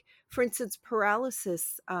like, for instance,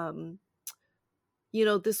 paralysis. You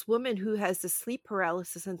know, this woman who has the sleep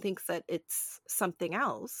paralysis and thinks that it's something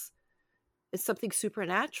else, it's something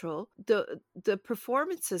supernatural. The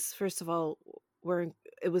performances, first of all,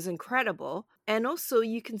 it was incredible, and also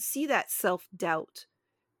you can see that self-doubt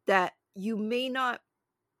that you may not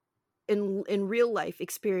in real life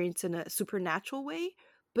experience in a supernatural way,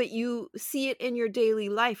 but you see it in your daily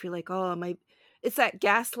life. You're like, oh my, it's that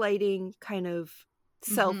gaslighting kind of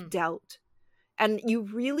Mm-hmm. self-doubt, and you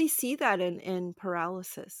really see that in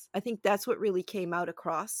paralysis. I think that's what really came out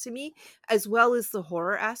across to me, as well as the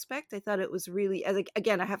horror aspect. I thought it was really, like,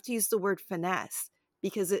 again, I have to use the word finesse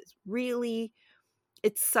because it's really,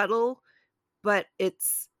 it's subtle, but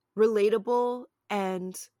it's relatable.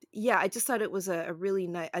 And yeah, I just thought it was a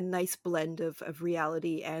really a nice blend of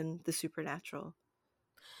reality and the supernatural.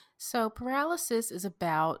 So, Paralysis is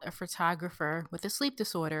about a photographer with a sleep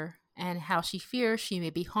disorder and how she fears she may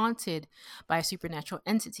be haunted by a supernatural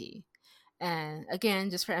entity. And again,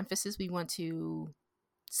 just for emphasis, we want to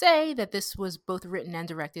say that this was both written and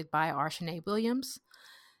directed by Arshanae Williams.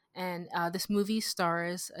 And this movie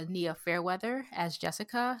stars Nia Fairweather as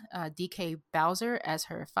Jessica, D.K. Bowser as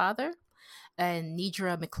her father, and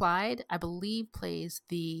Nidra McClyde, I believe, plays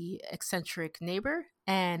the eccentric neighbor,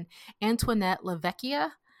 and Antoinette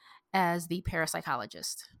LaVecchia as the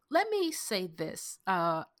parapsychologist. Let me say this.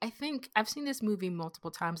 I think I've seen this movie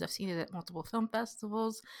multiple times. I've seen it at multiple film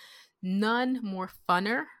festivals. None more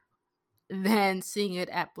funner than seeing it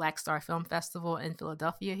at Black Star Film Festival in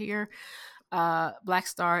Philadelphia here. Black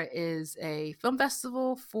Star is a film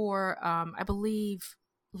festival for, I believe,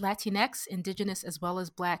 Latinx, Indigenous, as well as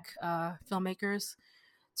Black filmmakers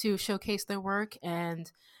to showcase their work.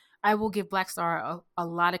 And I will give Black Star a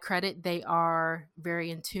lot of credit. They are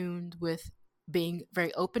very in tune with being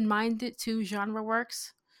very open-minded to genre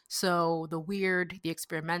works. So the weird, the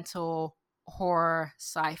experimental, horror,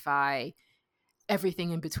 sci-fi,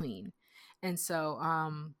 everything in between. And so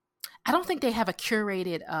I don't think they have a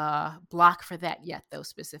curated block for that yet, though,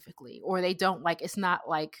 specifically. Or they don't, like, it's not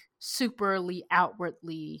like superly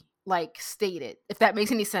outwardly like stated, if that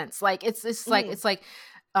makes any sense. Like it's like Mm. it's like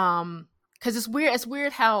because it's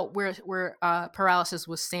weird how where Paralysis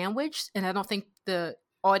was sandwiched, and I don't think the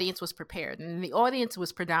audience was prepared. And the audience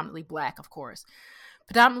was predominantly Black, of course,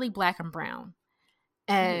 predominantly Black and brown.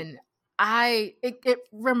 Mhm. And it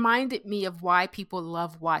reminded me of why people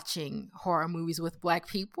love watching horror movies with Black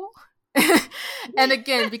people. And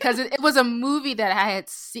again, because it was a movie that I had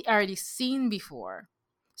already seen before,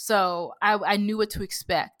 so I knew what to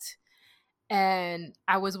expect. And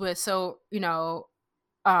I was with, so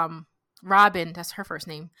Robin, that's her first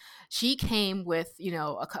name. She came with,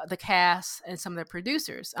 the cast and some of the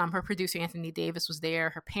producers. Her producer Anthony Davis was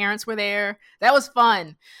there. Her parents were there. That was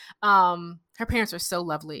fun. Her parents are so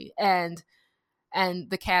lovely, and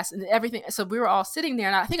the cast and everything. So we were all sitting there,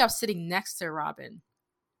 and I think I was sitting next to Robin,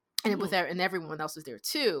 and Mhm. and everyone else was there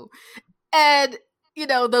too. And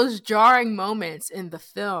those jarring moments in the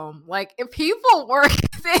film, like, if people were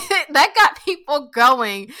that got people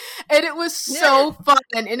going, and it was so fun,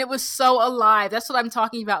 and it was so alive. That's what I'm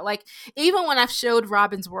talking about. Like, even when I've showed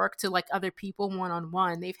Robin's work to like other people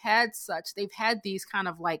one-on-one, they've had these kind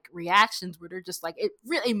of like reactions where they're just like, it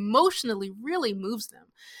really emotionally really moves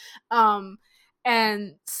them.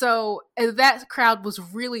 And so that crowd was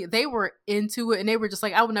really, they were into it, and they were just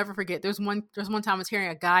like, I will never forget. There's one time I was hearing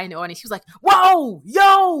a guy in the audience. He was like, "Whoa,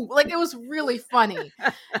 yo!" Like, it was really funny.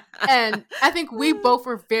 And I think we both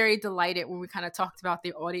were very delighted when we kind of talked about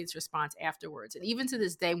the audience response afterwards. And even to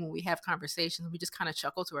this day, when we have conversations, we just kind of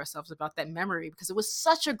chuckle to ourselves about that memory, because it was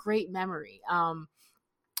such a great memory.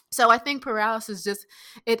 So I think Paralysis just,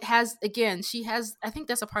 it has, again, she has, I think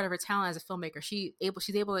that's a part of her talent as a filmmaker. She's able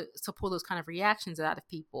to pull those kind of reactions out of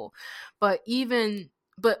people. But even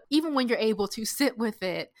when you're able to sit with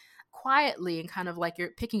it quietly and kind of like you're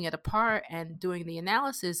picking it apart and doing the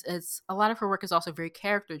analysis, it's, a lot of her work is also very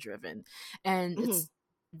character driven, and it's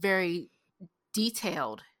very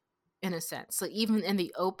detailed in a sense. So even in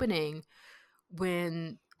the opening,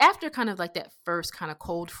 when after kind of like that first kind of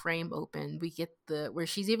cold frame open, we get where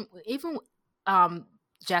she's even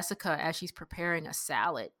Jessica, as she's preparing a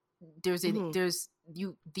salad, there's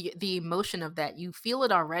the emotion of that, you feel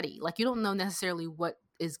it already. Like, you don't know necessarily what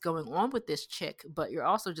is going on with this chick, but you're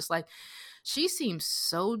also just like, she seems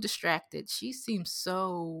so distracted, she seems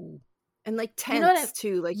so, and like tense, you know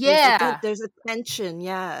too. Like, yeah, there's a tension.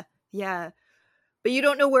 Yeah, yeah. But you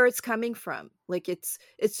don't know where it's coming from. Like, it's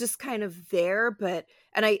just kind of there. But,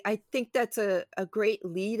 and I think that's a great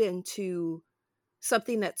lead into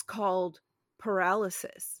something that's called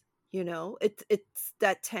paralysis. It's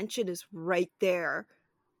that tension is right there,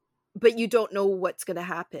 but you don't know what's going to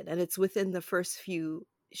happen, and it's within the first few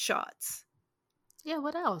shots. yeah.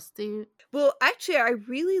 What else do you? Well, actually, I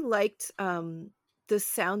really liked the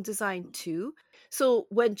sound design too. So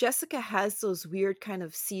when Jessica has those weird kind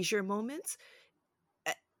of seizure moments,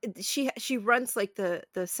 uh, she runs like the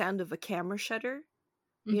sound of a camera shutter,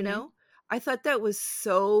 you Mm-hmm. know? I thought that was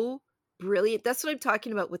so brilliant. That's what I'm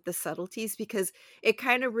talking about with the subtleties, because it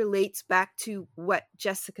kind of relates back to what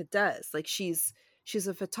Jessica does. Like, she's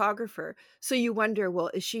a photographer. So you wonder, well,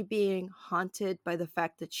 is she being haunted by the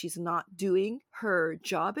fact that she's not doing her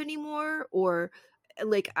job anymore? Or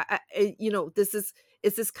like, this is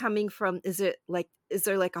this coming from, is there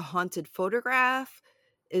like a haunted photograph?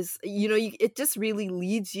 It just really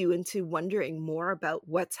leads you into wondering more about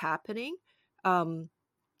what's happening. Um,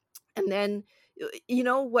 and then,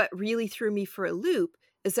 what really threw me for a loop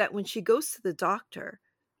is that when she goes to the doctor,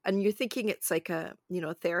 and you're thinking it's like a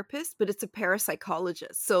therapist, but it's a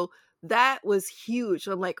parapsychologist. So that was huge.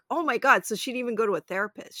 I'm like, oh my God. So she didn't even go to a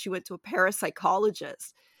therapist. She went to a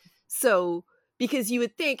parapsychologist. So, because you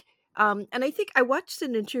would think, and I think I watched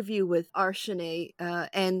an interview with Arshane,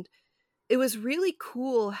 and it was really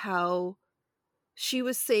cool how she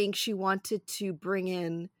was saying she wanted to bring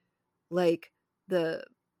in, like, the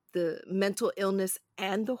mental illness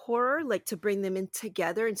and the horror, like, to bring them in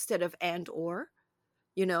together instead of and or,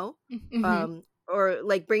 you know Mm-hmm. or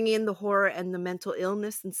like bringing in the horror and the mental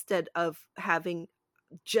illness instead of having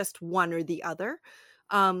just one or the other.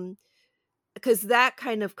 um because that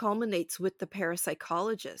kind of culminates with the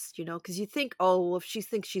parapsychologist, because you think, oh, well, if she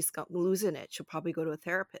thinks she's losing it, she'll probably go to a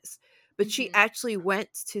therapist. But she Mm-hmm. actually went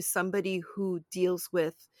to somebody who deals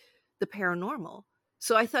with the paranormal.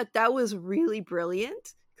 So I thought that was really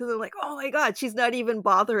brilliant, because I'm like, oh my God, she's not even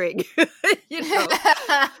bothering. you know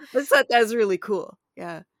I thought that was really cool.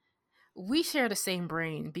 Yeah. We share the same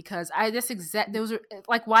brain, because I just those are,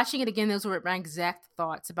 like, watching it again, those were my exact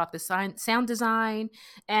thoughts about the sound design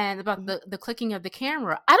and about Mhm. the clicking of the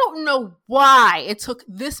camera. I don't know why it took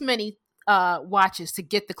this many watches to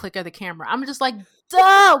get the click of the camera. I'm just like,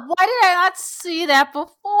 duh, why did I not see that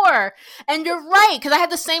before? And you're right, because I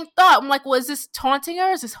had the same thought. I'm like, well, is this taunting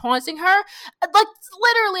her? Is this haunting her? Like,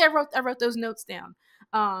 literally, I wrote those notes down.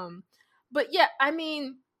 But yeah, I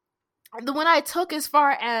mean, the one I took as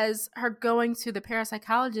far as her going to the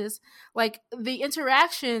parapsychologist, like, the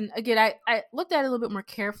interaction, again, I looked at it a little bit more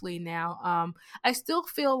carefully now. I still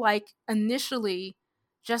feel like initially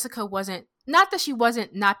Jessica wasn't, not that she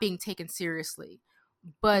wasn't not being taken seriously,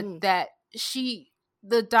 but Mhm. that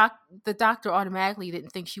the doctor automatically didn't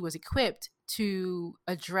think she was equipped to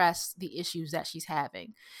address the issues that she's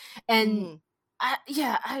having. And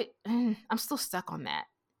Mhm. I'm still stuck on that,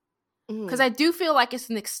 because Mhm. I do feel like it's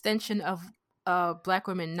an extension of Black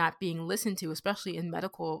women not being listened to, especially in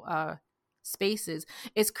medical spaces.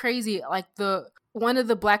 It's crazy. Like, the one of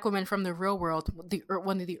the Black women from the Real World,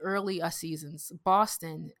 one of the early seasons,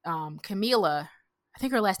 Boston, Camila, I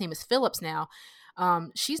think her last name is Phillips now.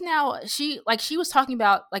 She was talking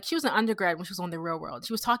about, like, she was an undergrad when she was on the Real World.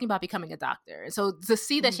 She was talking about becoming a doctor, and so to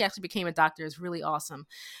see that Mhm. she actually became a doctor is really awesome.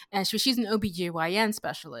 And she's an OBGYN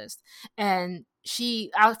specialist, and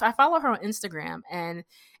I follow her on Instagram, and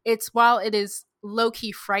while it is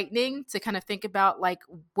low-key frightening to kind of think about like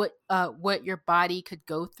what your body could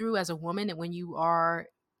go through as a woman, and when you are,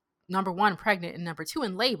 number one, pregnant, and number two,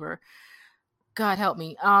 in labor. God help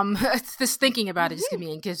me. Just thinking about it just gives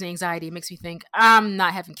me anxiety. It makes me think I'm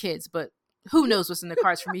not having kids, but who knows what's in the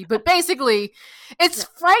cards for me. But basically, it's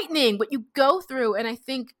frightening what you go through. And I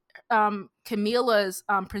think Camila's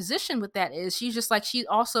position with that is she's just like, she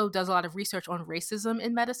also does a lot of research on racism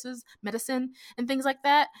in medicine and things like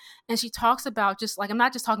that. And she talks about, just like, I'm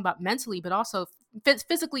not just talking about mentally, but also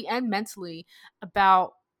physically and mentally,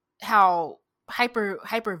 about how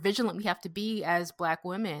hyper vigilant we have to be as Black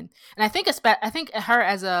women. And I think her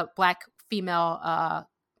as a Black female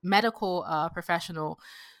medical professional,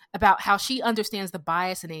 about how she understands the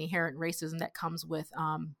bias and the inherent racism that comes with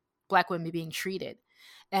Black women being treated,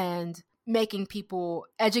 and making people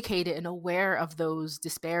educated and aware of those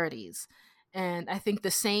disparities. And I think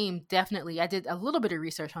the same, definitely, I did a little bit of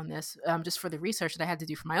research on this, just for the research that I had to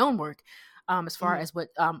do for my own work, as far as what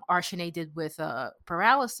Arshine did with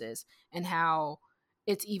paralysis, and how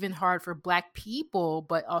it's even hard for Black people,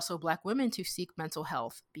 but also Black women, to seek mental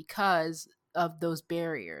health because of those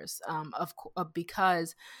barriers,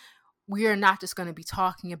 because we are not just going to be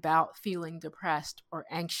talking about feeling depressed or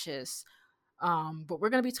anxious, but we're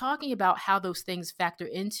going to be talking about how those things factor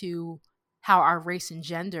into how our race and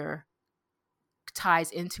gender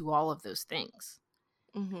ties into all of those things,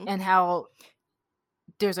 and how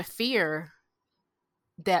there's a fear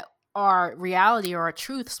that our reality or our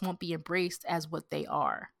truths won't be embraced as what they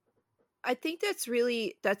are. I think that's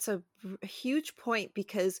a huge point,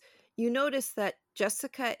 because you notice that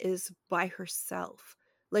Jessica is by herself.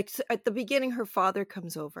 Like, at the beginning, her father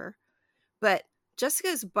comes over, but Jessica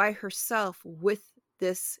is by herself with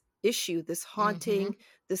this issue, this haunting,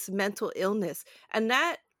 this mental illness. And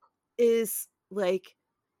that is like,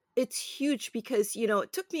 it's huge, because,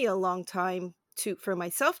 it took me a long time for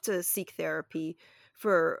myself to seek therapy.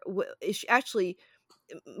 Actually,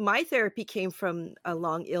 my therapy came from a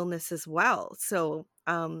long illness as well. So,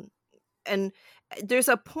 and there's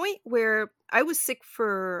a point where I was sick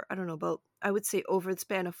for, I don't know, about, I would say, over the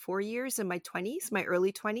span of 4 years in my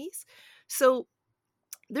early 20s. So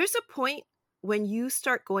there's a point when you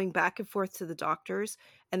start going back and forth to the doctors,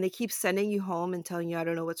 and they keep sending you home and telling you, I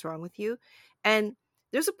don't know what's wrong with you. And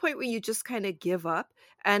there's a point where you just kind of give up.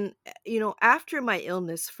 And, after my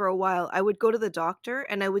illness, for a while, I would go to the doctor,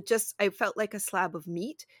 and I felt like a slab of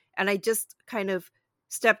meat, and I just kind of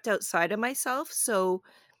stepped outside of myself. So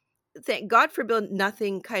thank God forbid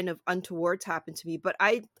nothing kind of untowards happened to me. But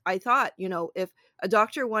I thought, if a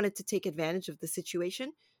doctor wanted to take advantage of the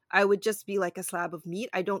situation, I would just be like a slab of meat.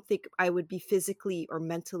 I don't think I would be physically or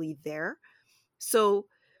mentally there. So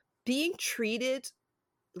being treated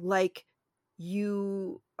like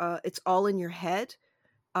it's all in your head,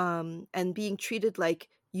 and being treated like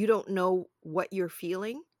you don't know what you're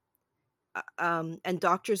feeling, and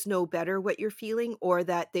doctors know better what you're feeling, or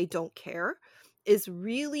that they don't care, it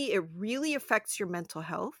really affects your mental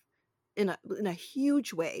health in a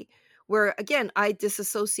huge way. Where, again, I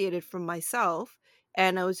disassociated from myself,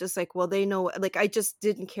 and I was just like, well, they know, like, I just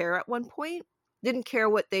didn't care at one point. Didn't care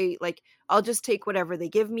what they like. I'll just take whatever they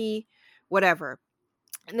give me, whatever.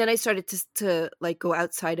 And then I started to like go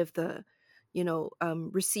outside of the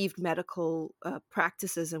received medical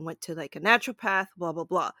practices, and went to like a naturopath, blah blah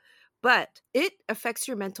blah. But it affects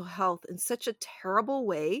your mental health in such a terrible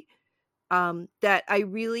way, that I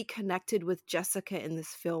really connected with Jessica in this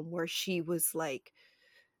film, where she was like,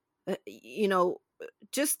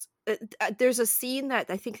 just there's a scene that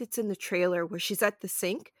I think it's in the trailer, where she's at the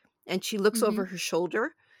sink, and she looks over her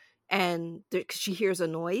shoulder, and she hears a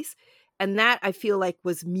noise. And that, I feel like,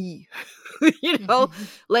 was me,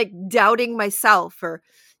 like doubting myself, or,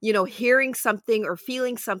 hearing something or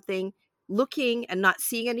feeling something, looking and not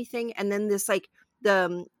seeing anything. And then this, like,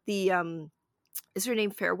 the is her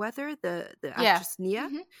name Fairweather, the actress Nia?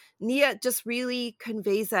 Nia just really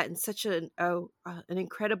conveys that in such an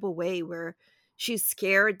incredible way, where she's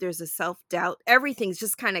scared, there's a self-doubt, everything's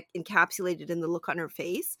just kind of encapsulated in the look on her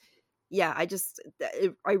face. Yeah,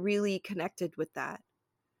 I really connected with that.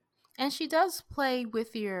 And she does play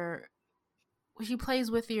with she plays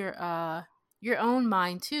with your own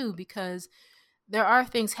mind too, because there are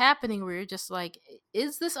things happening where you're just like,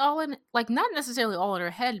 is this all in, like, not necessarily all in her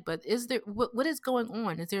head, but is there, what is going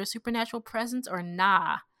on? Is there a supernatural presence, or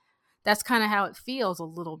nah? That's kind of how it feels a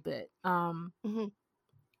little bit.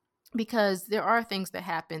 Because there are things that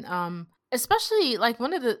happen. Especially like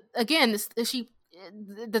one of the, again,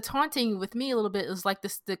 the taunting with me a little bit is like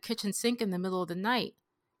the kitchen sink in the middle of the night,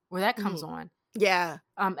 where that comes on. Yeah.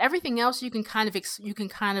 Everything else you can kind of you can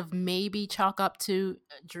kind of maybe chalk up to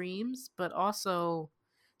dreams, but also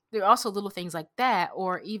there are also little things like that,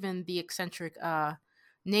 or even the eccentric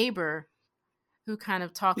neighbor who kind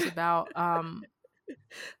of talks about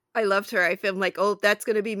I loved her. I feel like, "Oh, that's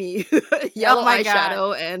gonna be me." oh Yellow my god.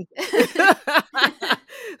 eyeshadow and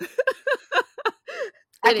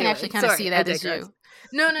I can actually Anyway, kind of see sorry, I that as digress. you.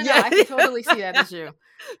 No, no, no. Yeah. I can totally see that as you.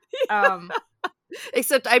 Um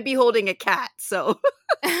Except I'd be holding a cat, so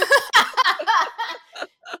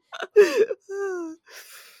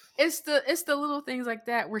it's the little things like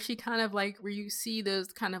that where she kind of like where you see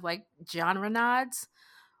those kind of like genre nods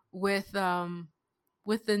with the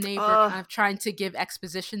neighbor Oh, kind of trying to give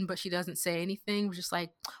exposition, but she doesn't say anything. We're just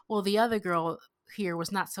like, well, the other girl here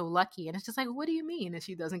was not so lucky, and it's just like, what do you mean? And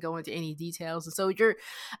she doesn't go into any details, and so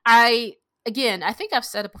I again, I think I've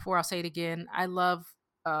said it before. I'll say it again. I love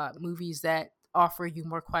movies that offer you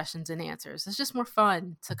more questions and answers. It's just more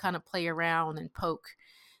fun to kind of play around and poke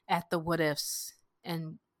at the what ifs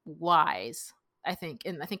and whys. I think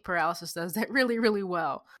Paralysis does that really, really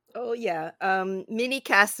well. oh yeah, Mini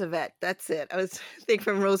Cassavette, that's it. I was think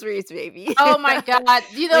from Rosemary's Baby. Oh my god!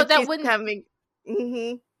 You know When that she's wouldn't coming.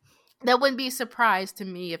 Mhm. that wouldn't be a surprise to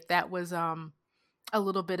me if that was a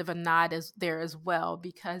little bit of a nod as there as well,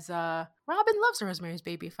 because Robin loves Rosemary's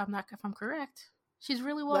Baby, if I'm correct. She's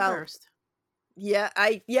really well Well, versed. yeah,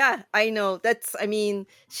 I know. I mean,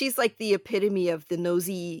 she's like the epitome of the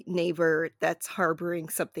nosy neighbor that's harboring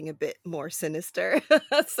something a bit more sinister.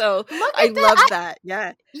 So, Look I at that. love that.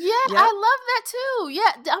 Yeah. Yeah, I Yep. love that too.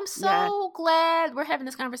 Yeah, I'm Yeah. so glad we're having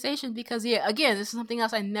this conversation because yeah, again, this is something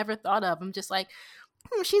else I never thought of. I'm just like,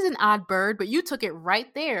 she's an odd bird, but you took it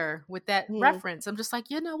right there with that Mhm. reference. I'm just like,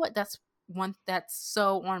 you know what? That's one that's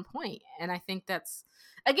so on point. And I think that's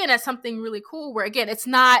again, that's something really cool where again, it's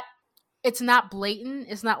not blatant.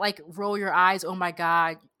 It's not like roll your eyes, oh my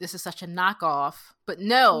god, this is such a knockoff. But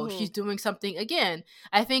no, she's Mhm. doing something again.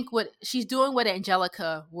 I think what she's doing what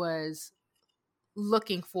Angelica was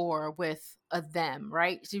looking for with a them,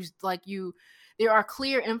 right? She's like you there are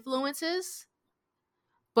clear influences,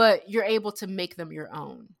 but you're able to make them your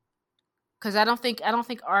own. Cuz I don't think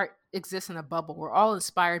art exists in a bubble. We're all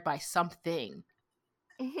inspired by something,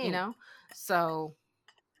 you Mhm. know? So,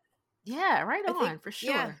 yeah, right I think on for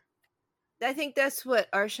yeah. sure. I think that's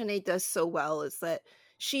what Arshane does so well is that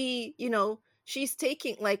she's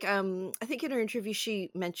taking like I think in her interview she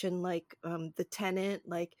mentioned like The Tenant,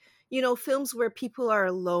 like films where people are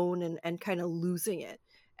alone and kind of losing it.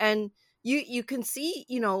 And you can see,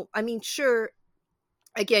 I mean sure,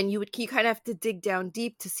 again you kind of have to dig down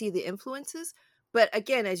deep to see the influences, but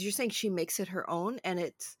again as you're saying she makes it her own, and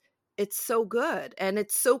it's so good, and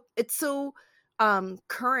it's so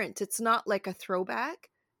current. It's not like a throwback,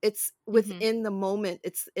 it's Mhm. within the moment,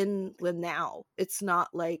 it's in the now. It's not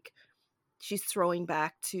like she's throwing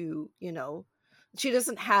back to she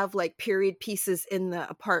doesn't have like period pieces in the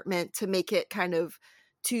apartment to make it kind of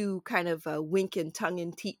too kind of a wink and tongue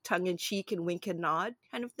in cheek and wink and nod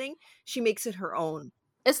kind of thing. She makes it her own.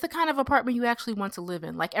 It's the kind of apartment you actually want to live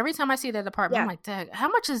in. Like every time I see that apartment, I'm Yeah. like, "Dang, how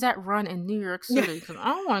much does that run in New York City? Because I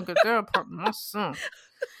don't want to get that apartment myself."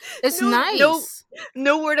 It's No, no, nice.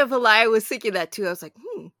 no word of a lie. I was thinking that too. I was like,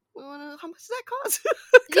 well, how much does that cost?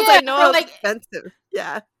 Because Yeah, I know for how it's like expensive.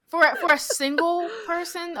 Yeah. for a single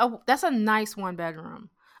person, oh, that's a nice one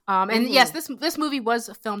bedroom. And yes, Hmm. this movie was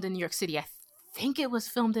filmed in New York City. I think it was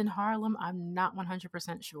filmed in Harlem. I'm not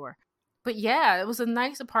 100% sure. But yeah, it was a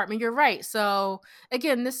nice apartment. You're right. So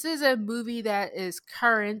again, this is a movie that is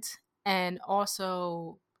current and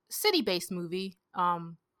also city-based movie.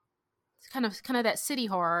 It's kind of that city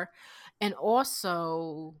horror, and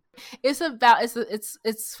also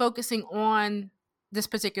it's focusing on this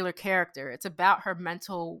particular character. It's about her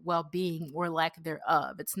mental well-being or lack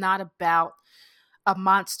thereof. It's not about a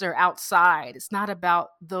monster outside. It's not about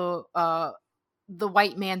the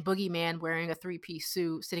white man boogeyman wearing a three-piece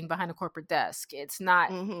suit sitting behind a corporate desk. It's not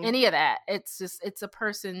Hmm. any of that. It's a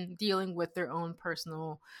person dealing with their own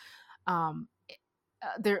personal um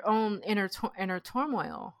their own inner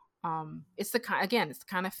turmoil. It's the kind again, it's the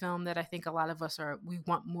kind of film that I think a lot of us are we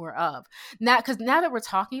want more of. Now, because now that we're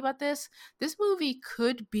talking about this movie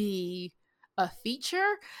could be a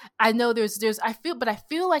feature. I know there's I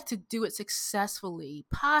feel like to do it successfully,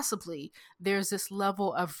 possibly there's this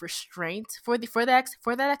level of restraint for that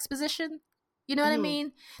exposition. You know what I Hmm.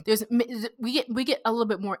 mean? There's we get a little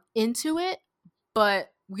bit more into it,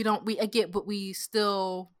 but we don't we get but we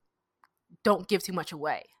still don't give too much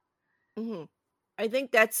away. Hmm. I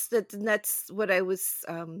think that's what I was.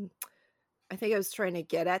 I think I was trying to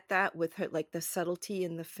get at that with her, like the subtlety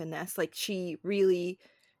and the finesse. Like she really,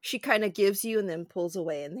 she kind of gives you and then pulls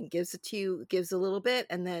away and then gives it to you, gives a little bit,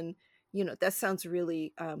 and then, that sounds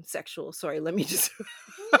really sexual. Sorry, let me just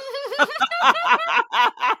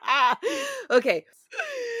okay.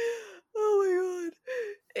 Oh my god.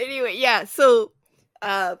 Anyway, yeah, so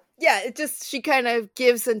yeah, it just, she kind of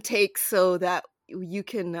gives and takes so that you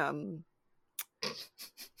can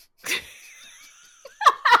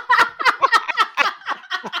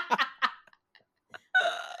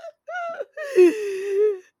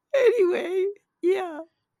anyway, yeah.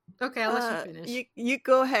 Okay, I'll let you finish. You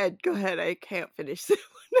go ahead. I can't finish this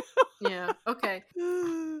one. Yeah. Okay.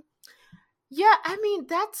 Yeah, I mean,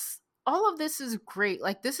 that's all of this is great.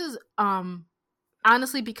 Like, this is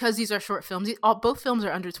honestly, because these are short films, both films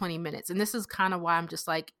are under 20 minutes, and this is kind of why I'm just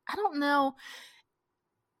like, I don't know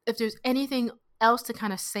if there's anything else to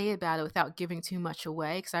kind of say about it without giving too much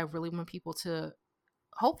away, because I really want people to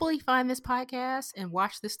hopefully find this podcast and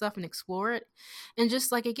watch this stuff and explore it, and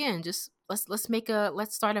just like, again, just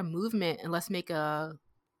let's start a movement, and let's make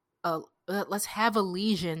let's have a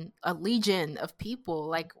legion of people,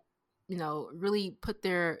 like, really put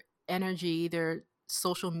their energy, their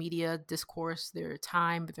social media discourse, their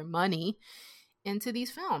time, their money into these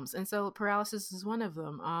films. And so Paralysis is one of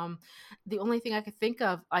them. The only thing I could think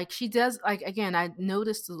of, like, she does, like, again, I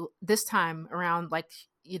noticed this time around, like,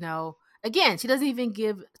 again, she doesn't even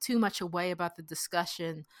give too much away about the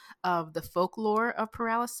discussion of the folklore of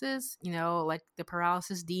paralysis, like the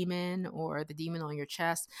paralysis demon or the demon on your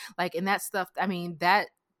chest, like, and that stuff. I mean, that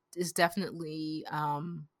is definitely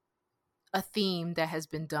a theme that has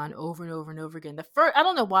been done over and over and over again. I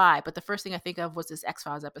don't know why, but the first thing I think of was this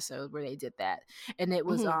X-Files episode where they did that. And it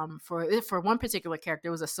was for one particular character,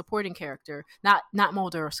 it was a supporting character, not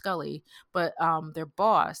Mulder or Scully, but their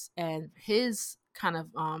boss, and his kind of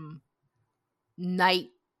night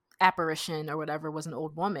apparition or whatever was an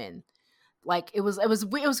old woman. Like, it was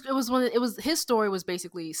his story was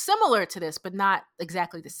basically similar to this, but not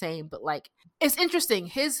exactly the same. But, like, it's interesting.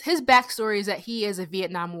 His backstory is that he is a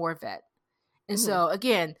Vietnam War vet. And so,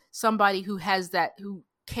 again, somebody who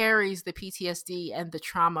carries the PTSD and the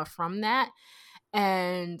trauma from that,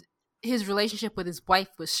 and his relationship with his wife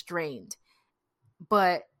was strained,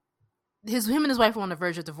 but him and his wife were on the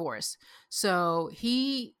verge of divorce. So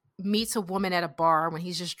he meets a woman at a bar when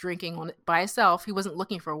he's just drinking by himself. He wasn't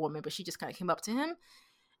looking for a woman, but she just kind of came up to him,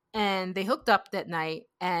 and they hooked up that night,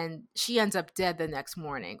 and she ends up dead the next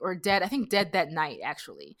morning, or dead that night,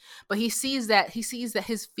 actually. But he sees that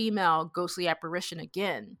his female ghostly apparition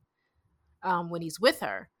again when he's with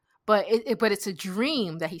her. But it's a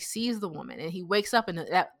dream that he sees the woman, and he wakes up and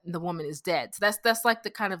the woman is dead. So that's like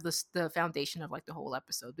the kind of the foundation of, like, the whole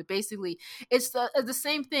episode. But basically, it's the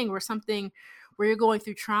same thing where you're going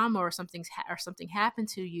through trauma, or something happened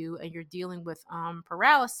to you, and you're dealing with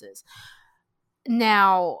paralysis.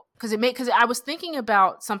 Now, because I was thinking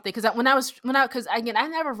about something, because I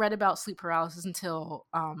never read about sleep paralysis until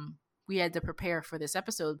we had to prepare for this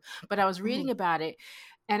episode, but I was reading about it,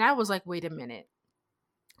 and I was like, wait a minute,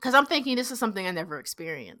 because I'm thinking this is something I never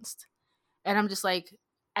experienced, and I'm just like,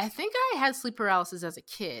 I think I had sleep paralysis as a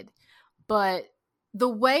kid, but the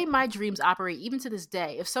way my dreams operate, even to this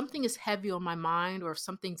day, if something is heavy on my mind, or if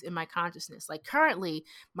something's in my consciousness, like currently,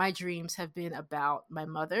 my dreams have been about my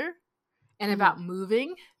mother, and about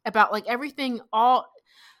moving, about, like, everything, all,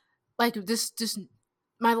 like, this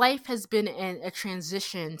my life has been in a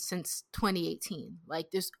transition since 2018. Like,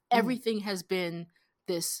 everything has been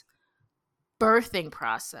this birthing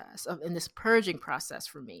process and this purging process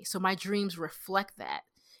for me. So my dreams reflect that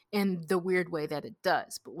in the weird way that it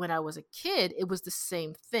does. But when I was a kid, it was the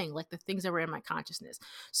same thing, like the things that were in my consciousness.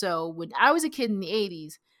 So when I was a kid in the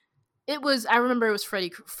 80s, I remember it was Freddy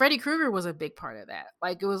Krueger was a big part of that.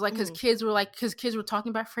 Like, it was like, because kids were talking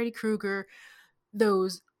about Freddy Krueger,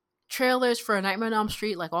 those trailers for A Nightmare on Elm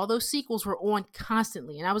Street, like, all those sequels were on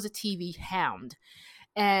constantly, and I was a TV hound,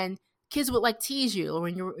 and kids would, like, tease you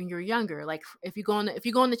when you're younger, like, if you go on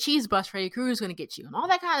the cheese bus, Freddy Krueger's going to get you, and all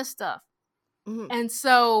that kind of stuff. And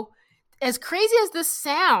so, as crazy as this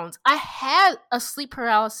sounds, I had a sleep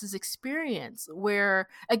paralysis experience where,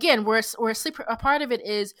 again, where a part of it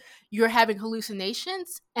is you're having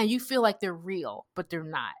hallucinations and you feel like they're real, but they're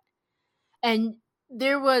not. And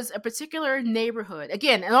there was a particular neighborhood,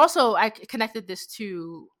 again, and also I connected this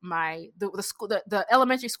to the school, the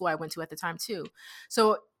elementary school I went to at the time too.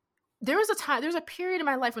 So there was a period in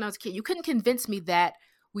my life when I was a kid, you couldn't convince me that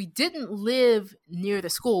we didn't live near the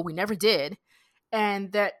school. We never did.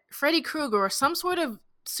 And that Freddy Krueger, or some sort of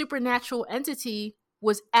supernatural entity,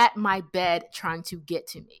 was at my bed trying to get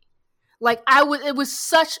to me. Like, it was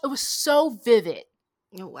so vivid.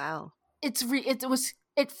 Oh, wow. It was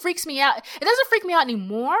it freaks me out. It doesn't freak me out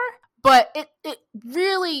anymore, but it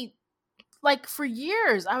really, like, for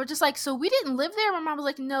years I was just like, so we didn't live there? My mom was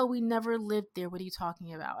like, no, we never lived there. What are you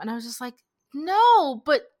talking about? And I was just like, no,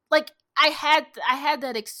 but like I had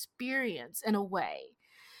that experience in a way.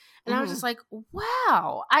 And I was just like,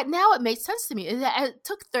 wow. Now it made sense to me. It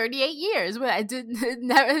took 38 years, but I didn't.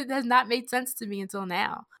 It has not made sense to me until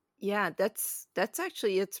now. Yeah, that's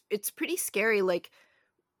actually it's pretty scary. Like,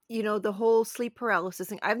 the whole sleep paralysis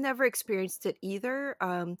thing. I've never experienced it either.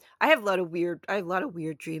 I have a lot of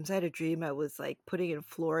weird dreams. I had a dream I was like putting in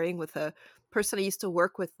flooring with a person I used to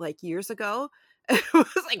work with like years ago. It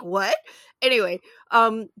was like, what? Anyway,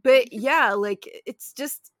 but yeah, like it's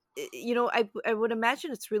just I would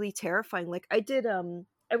imagine it's really terrifying. Like I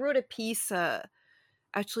wrote a piece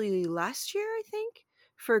actually last year, I think,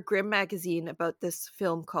 for Grimm magazine about this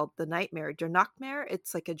film called The Nightmare, Der Nachtmare.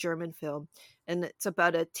 It's like a German film, and it's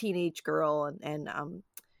about a teenage girl, and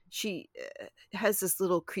she has this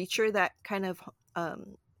little creature that kind of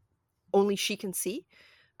only she can see.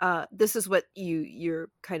 This is what you're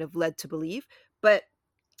kind of led to believe, but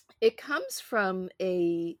it comes from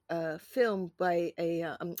a film by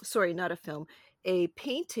sorry, not a film, a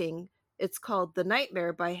painting. It's called The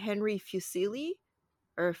Nightmare by Henry Fuseli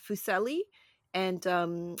or Fuseli, and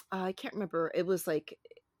I can't remember. It was like,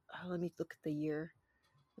 let me look at the year.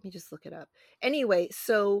 Let me just look it up. Anyway,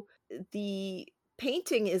 so the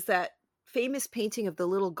painting is that famous painting of the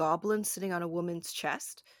little goblin sitting on a woman's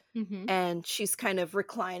chest, Mm-hmm. and she's kind of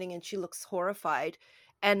reclining and she looks horrified.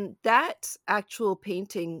 And that actual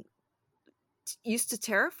painting used to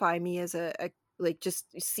terrify me as a like just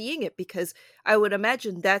seeing it, because I would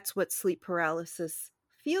imagine that's what sleep paralysis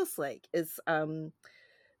feels like, is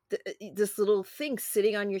this little thing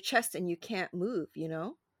sitting on your chest and you can't move,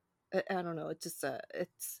 I don't know, it just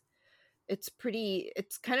it's pretty,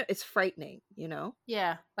 it's kind of, it's frightening.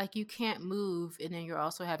 Yeah, like you can't move, and then you're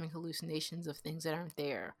also having hallucinations of things that aren't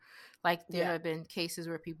there. Like there Yeah. have been cases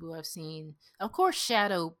where people have seen, of course,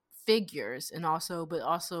 shadow figures, and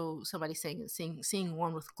also somebody seeing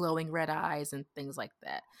one with glowing red eyes and things like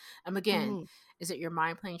that. Again, Hmm. is it your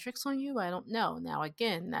mind playing tricks on you? I don't know. Now,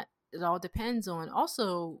 again, that it all depends on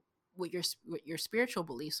also what your spiritual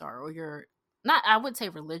beliefs are, or your, not, I wouldn't say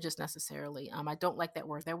religious necessarily. I don't like that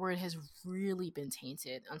word. That word has really been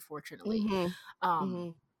tainted, unfortunately. Hmm. Um, Hmm.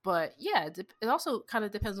 but yeah, it also kind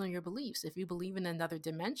of depends on your beliefs. If you believe in another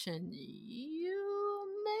dimension,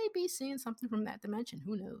 you may be seeing something from that dimension.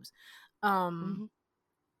 Who knows? Um, Hmm.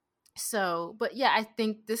 so, but yeah, I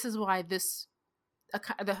think this is why the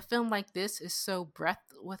film like this is so breath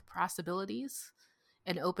with possibilities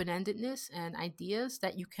and open-endedness and ideas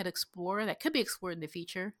that you could explore, that could be explored in the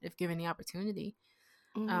future if given the opportunity.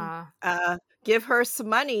 Hmm. uh Give her some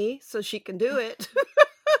money so she can do it.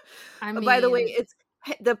 I By the way, mean, it's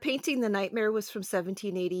the painting The Nightmare was from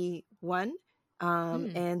 1781.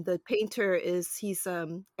 mm, And the painter he's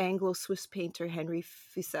Anglo-Swiss painter Henry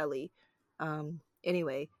Fuseli.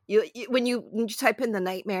 Anyway, when you type in The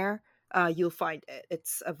Nightmare, you'll find it.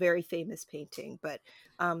 It's a very famous painting. But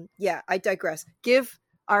yeah, I digress. Give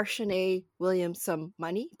Arshanae Williams some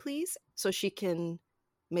money, please, so she can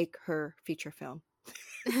make her feature film.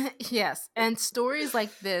 yes, and stories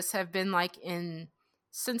like this have been like in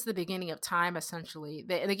since the beginning of time, essentially.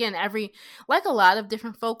 And again, like a lot of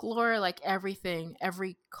different folklore, like every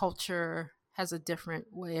culture has a different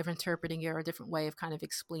way of interpreting it, or a different way of kind of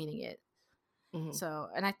explaining it. Hmm. So,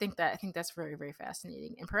 and I think that's very, very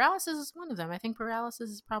fascinating. And paralysis is one of them. I think paralysis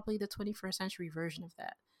is probably the 21st century version of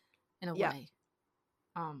that, in a Yeah. way.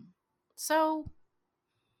 Um, so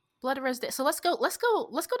Blood Red Day. So let's go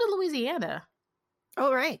to Louisiana.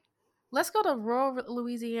 All right. Let's go to rural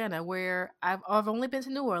Louisiana, where I've only been to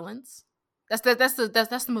New Orleans. That's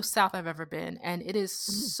the most south I've ever been, and it is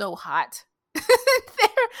Mhm. so hot. There,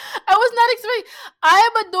 I was not expecting. I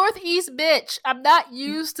am a Northeast bitch. I'm not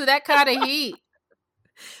used to that kind of heat,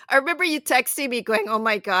 I remember you texting me going, "Oh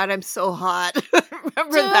my god, I'm so hot."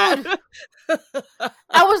 Remember dude. that?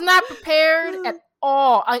 I was not prepared at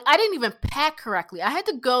all. I didn't even pack correctly. I had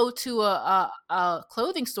to go to a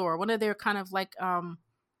clothing store, one of their kind of like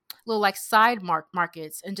little like side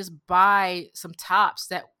markets, and just buy some tops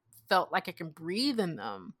that felt like I can breathe in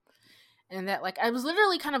them. And that, like, I was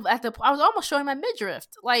literally kind of I was almost showing my midriff.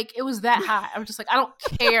 Like, it was that hot. I was just like, I don't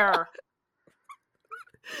care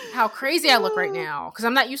how crazy I look right now, because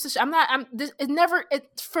I'm not used to.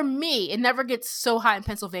 For me, it never gets so hot in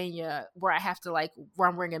Pennsylvania where I have to like where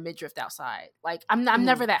I'm wearing a midriff outside. Like, I'm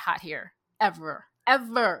never Mhm. that hot here, ever,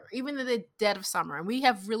 even in the dead of summer, and we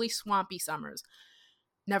have really swampy summers.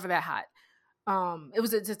 Never that hot.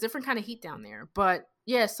 It's a different kind of heat down there. But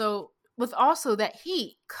yeah, so with also that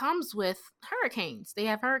heat comes with hurricanes. They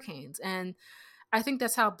have hurricanes, and I think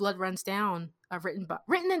that's how Blood Runs Down,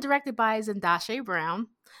 written and directed by Zendasha Brown.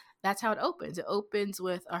 That's how it opens. It opens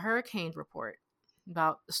with a hurricane report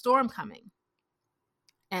about the storm coming,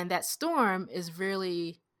 and that storm is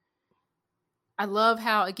really. I love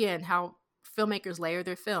how filmmakers layer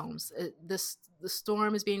their films. The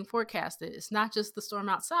storm is being forecasted. It's not just the storm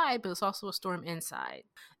outside, but it's also a storm inside.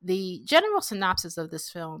 The general synopsis of this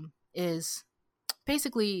film is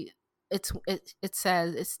basically it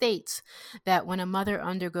states that when a mother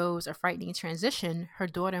undergoes a frightening transition, her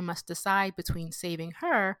daughter must decide between saving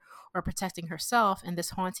her or protecting herself in this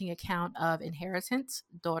haunting account of inheritance,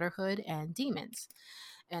 daughterhood, and demons.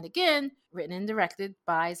 And again, written and directed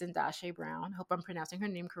by Zendasha Brown. Hope I'm pronouncing her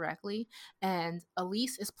name correctly. And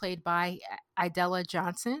Elise is played by Idella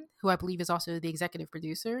Johnson, who I believe is also the executive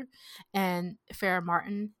producer. And Farrah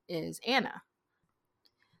Martin is Anna.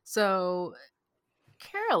 So,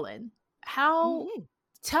 Carolyn, Mhm.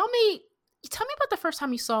 tell me about the first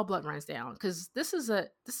time you saw Blood Runs Down, because this is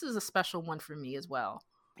a special one for me as well.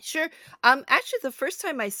 Sure. Actually, the first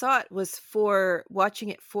time I saw it was for watching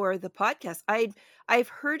it for the podcast. I've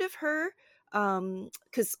heard of her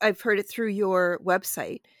because I've heard it through your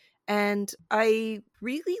website, and I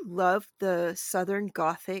really love the Southern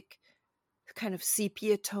Gothic kind of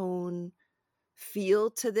sepia tone feel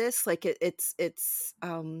to this. Like it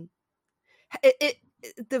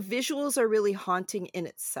the visuals are really haunting in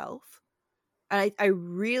itself. And I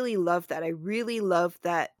really love that. I really love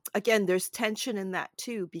that. Again, there's tension in that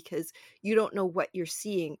too, because you don't know what you're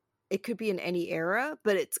seeing. It could be in any era,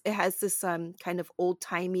 but it has this kind of old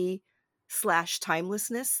timey /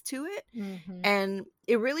 timelessness to it. Mm-hmm. And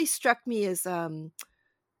it really struck me as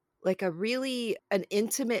like an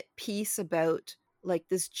intimate piece about like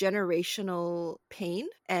this generational pain.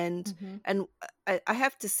 And I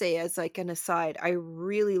have to say, as like an aside, I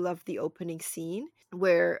really love the opening scene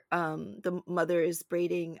where the mother is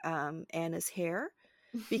braiding Anna's hair,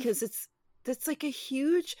 because that's like a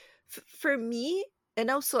huge for me. And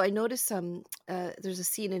also I noticed there's a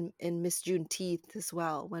scene in Miss Juneteenth as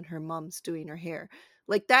well, when her mom's doing her hair,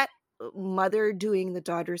 like that mother doing the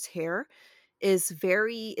daughter's hair is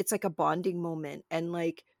it's like a bonding moment. And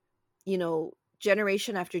like, you know,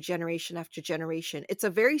 generation after generation after generation, it's a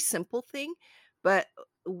very simple thing, but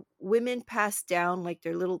women pass down like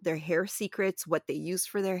their hair secrets, what they use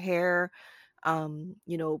for their hair,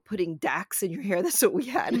 you know, putting Dax in your hair. That's what we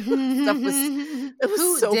had. Stuff was It was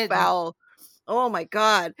Who so didn't? foul. Oh my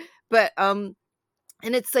god. But and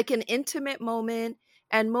it's like an intimate moment,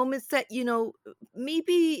 and moments that, you know,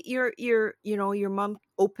 maybe your mom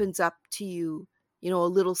opens up to you, you know, a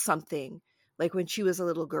little something, like when she was a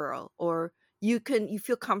little girl, or you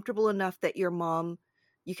feel comfortable enough that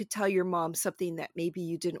you could tell your mom something that maybe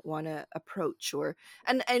you didn't want to approach. Or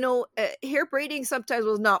and I know hair braiding sometimes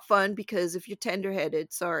was not fun, because if you're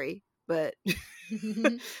tender-headed, sorry, but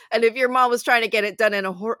and if your mom was trying to get it done in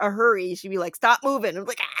a hurry, she'd be like, stop moving. I'm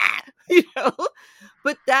like, ah, you know.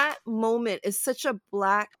 But that moment is such a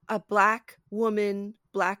black woman,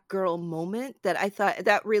 black girl moment that I thought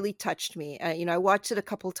that really touched me. You know, I watched it a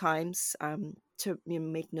couple times to, you know,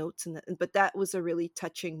 make notes, but that was a really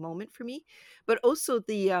touching moment for me. But also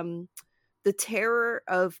the terror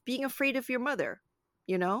of being afraid of your mother,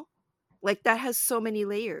 you know, like that has so many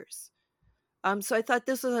layers. So I thought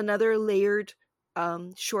this was another layered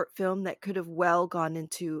short film that could have well gone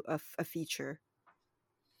into a feature.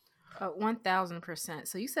 1000%.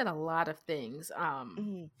 So you said a lot of things.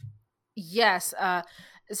 Mhm. Yes,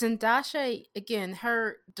 Zendasha, again,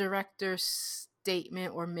 her director's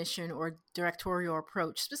statement or mission or directorial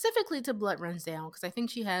approach specifically to Blood Runs Down, because I think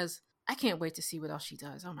she has. I can't wait to see what else she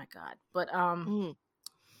does. Oh my god! But Mhm.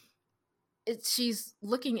 she's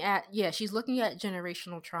looking at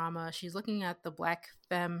generational trauma. She's looking at the Black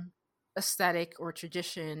femme aesthetic or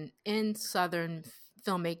tradition in Southern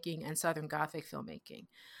filmmaking and Southern Gothic filmmaking.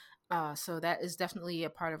 So that is definitely a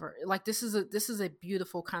part of her. Like this is a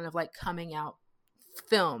beautiful kind of like coming out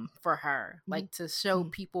film for her, Mhm. like to show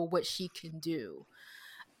Mhm. people what she can do.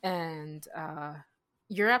 And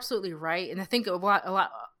you're absolutely right. And I think a lot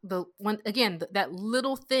the one again that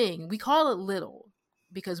little thing, we call it little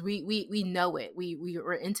because we know it, we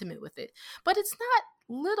are intimate with it, but it's not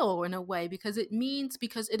little in a way, because it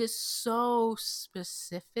is so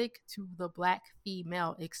specific to the Black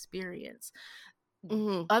female experience.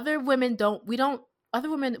 Mhm. Other women don't we don't other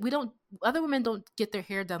women we don't other women don't get their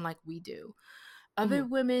hair done like we do. Other Mhm.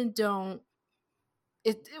 women don't.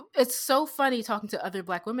 It's so funny talking to other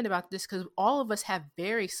Black women about this, because all of us have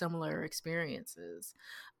very similar experiences,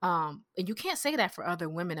 and you can't say that for other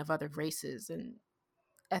women of other races. And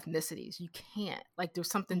ethnicities. You can't. Like, there's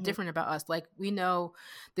something Mhm. different about us. Like, we know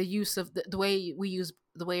the use of the way we use,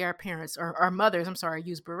 the way our parents or our mothers, I'm sorry,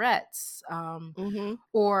 use barrettes. Mhm.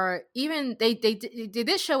 Or even they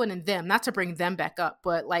did show it in them, not to bring them back up,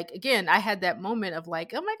 but like, again, I had that moment of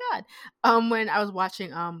like, oh my god, when I was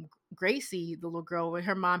watching Gracie, the little girl, when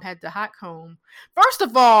her mom had the hot comb. First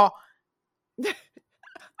of all,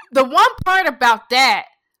 the one part about that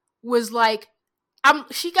was like,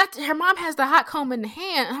 she got her mom has the hot comb in the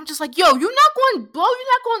hand, and I'm just like, yo, you're not going to blow,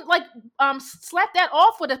 you're not going to like slap that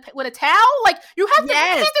off with a towel. Like, you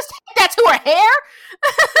Yes. can't just take that to her hair.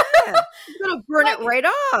 Yeah. You're gonna burn it Like, right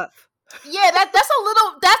off. yeah, that's a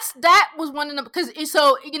little, that was one of them, because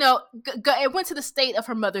so, it went to the state of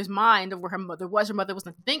her mother's mind, of where her mother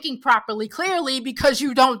wasn't thinking properly, clearly, because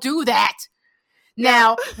you don't do that. Yeah.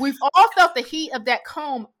 Now, we've all felt the heat of that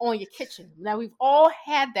comb on your kitchen. Now, we've all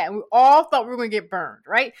had that. We all thought we were going to get burned,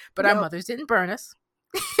 right? But our Yep. mothers didn't burn us.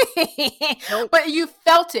 Nope. But you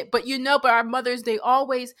felt it. But but our mothers, they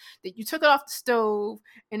always, that you took it off the stove,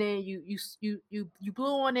 and then you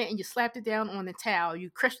blew on it, and you slapped it down on the towel.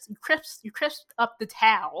 You crisped up the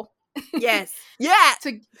towel. Yes. Yeah.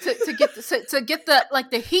 to get the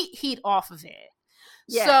like the heat off of it.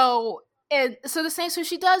 Yeah. So the same. So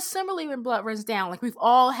she does similarly when blood runs down. Like, we've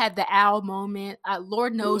all had the owl moment.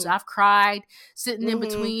 Lord knows I've cried sitting in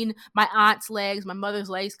between my aunt's legs, my mother's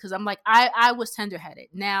legs, because I'm like, I was tenderheaded.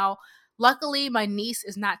 Now, luckily, my niece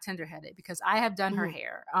is not tenderheaded, because I have done her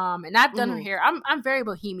hair, and I've done her hair. I'm very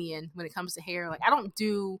bohemian when it comes to hair. Like, I don't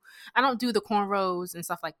do the cornrows and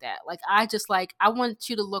stuff like that. Like, I want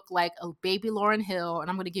you to look like a baby Lauryn Hill, and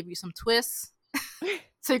I'm going to give you some twists.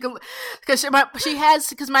 Take a, because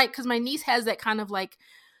my niece has that kind of like,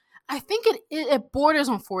 I think it borders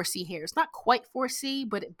on 4C hair. It's not quite 4C,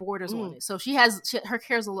 but it borders on it. So her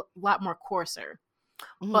hair is a lot more coarser.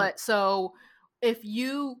 But so if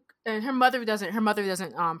you, and her mother doesn't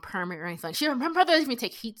perm it or anything. Her mother doesn't even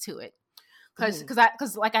take heat to it,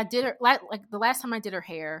 because like I did her, like the last time I did her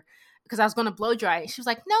hair, because I was going to blow dry it. She was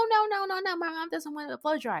like, no, my mom doesn't want to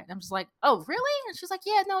blow dry it. I'm just like, oh, really? And she's like,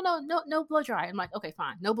 yeah, no blow dry. I'm like, okay,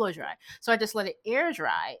 fine, no blow dry. So I just let it air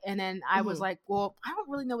dry. And then I was like, well, I don't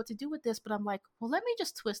really know what to do with this, but I'm like, well, let me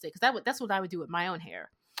just twist it, because that's what I would do with my own hair.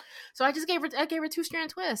 So I gave her 2-strand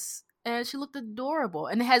twists, and she looked adorable.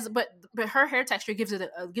 And it has, but her hair texture gives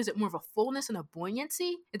it more of a fullness and a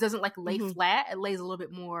buoyancy. It doesn't like lay flat. It lays a little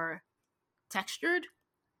bit more textured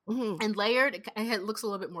and layered. It looks a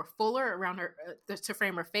little bit more fuller around her to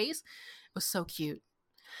frame her face. It was so cute.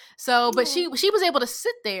 So, but she was able to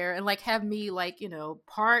sit there and like have me like, do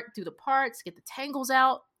the parts, get the tangles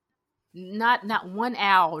out. Not one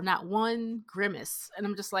owl, not one grimace. And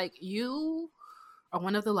I'm just like, you are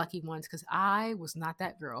one of the lucky ones, because I was not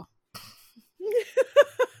that girl.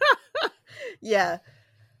 Yeah.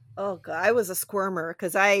 Oh god, I was a squirmer,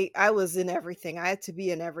 because I was in everything. I had to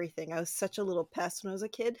be in everything. I was such a little pest when I was a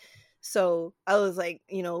kid. So I was like,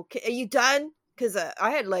 are you done? Because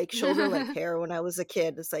I had like shoulder length hair when I was a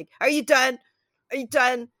kid. It's like, are you done? Are you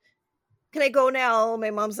done? Can I go now?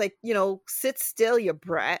 My mom's like, sit still, you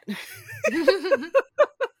brat.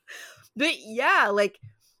 But yeah, like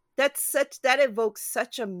that evokes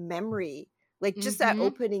such a memory. Like, just that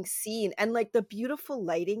opening scene, and like the beautiful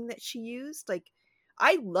lighting that she used. Like,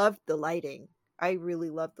 I loved the lighting. I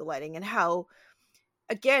really loved the lighting, and how,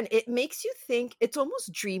 again, it makes you think. It's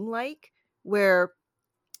almost dreamlike, where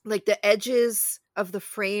like the edges of the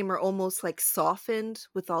frame are almost like softened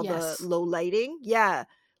with all the low lighting. Yeah.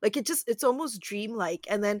 Like, it's almost dreamlike.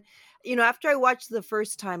 And then, after I watched the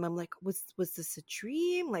first time, I'm like, was this a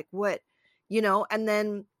dream? Like, what? And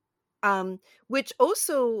then, which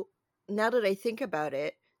also, now that I think about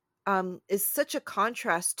it, is such a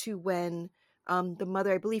contrast to when the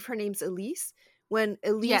mother, I believe her name's Elise, when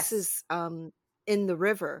Elise is in the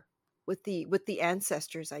river with the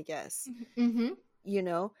ancestors, I guess.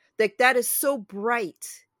 Like, that is so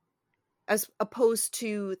bright, as opposed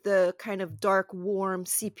to the kind of dark, warm,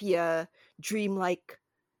 sepia, dreamlike,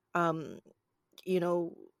 because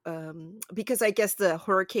I guess the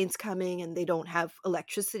hurricane's coming and they don't have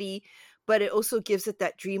electricity, but it also gives it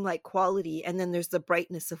that dreamlike quality. And then there's the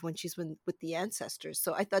brightness of when she's with the ancestors.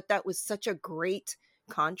 So I thought that was such a great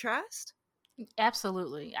contrast.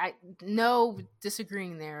 Absolutely. No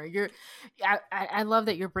disagreeing there. I love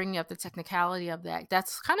that you're bringing up the technicality of that.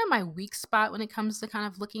 That's kind of my weak spot when it comes to kind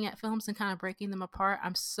of looking at films and kind of breaking them apart.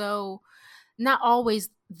 I'm so not always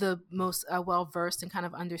the most well versed in kind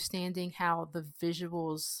of understanding how the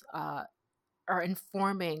visuals are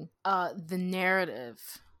informing the narrative.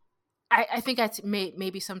 I think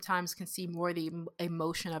maybe sometimes can see more the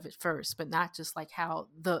emotion of it first, but not just like how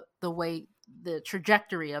the way the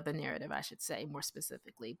trajectory of the narrative, I should say more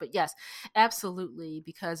specifically. But yes, absolutely,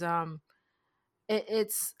 because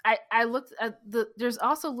it's I looked at there's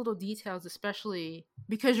also little details, especially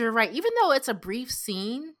because you're right, even though it's a brief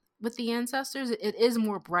scene with the ancestors, it is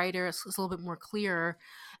more brighter, it's a little bit more clearer.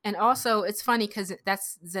 And also it's funny because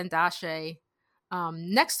that's Zendasha,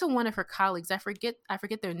 next to one of her colleagues. I forget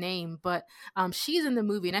their name, but she's in the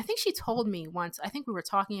movie, and I think she told me once, I think we were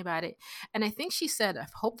talking about it, and I think she said,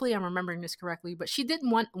 hopefully I'm remembering this correctly, but she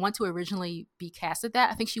didn't want to originally be cast at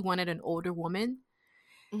that. I think she wanted an older woman.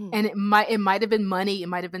 And it might have been money, it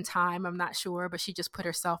might have been time, I'm not sure, but she just put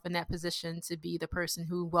herself in that position to be the person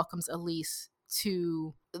who welcomes Elise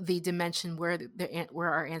to the dimension where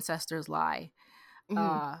our ancestors lie.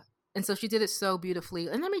 And so she did it so beautifully.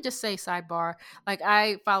 And let me just say, sidebar, like,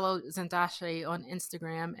 I follow Zendasha on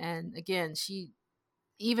Instagram, and again, she,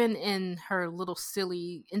 even in her little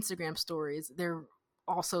silly Instagram stories,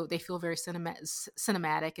 they feel very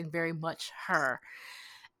cinematic and very much her.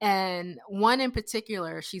 And one in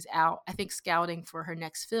particular, she's out, I think, scouting for her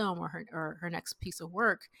next film or her next piece of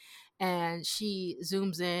work, and she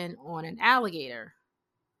zooms in on an alligator.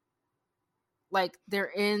 Like,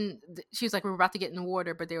 she's like, we're about to get in the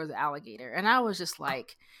water, but there was an alligator, and I was just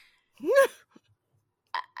like,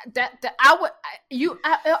 that I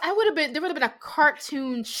would have been, there would have been a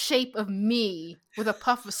cartoon shape of me with a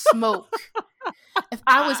puff of smoke if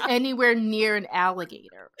I was anywhere near an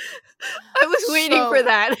alligator. I was waiting for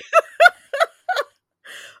that.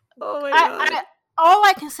 Oh my God. All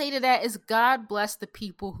I can say to that is, God bless the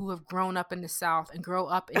people who have grown up in the South and grow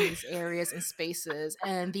up in these areas and spaces,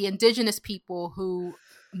 and the indigenous people who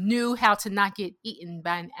knew how to not get eaten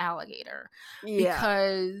by an alligator. Yeah.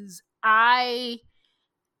 Because I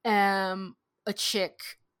am a chick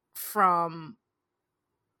from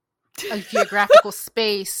a geographical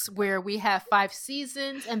space where we have 5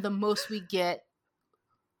 seasons, and the most we get,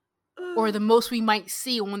 or the most we might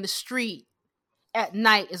see on the street at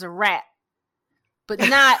night, is a rat, but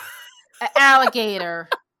not an alligator.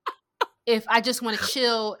 If I just want to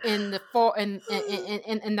chill in the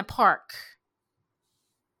in the park,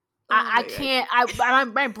 I can't.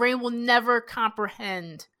 My brain will never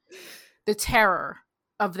comprehend the terror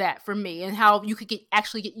of that for me, and how you could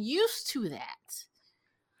actually get used to that.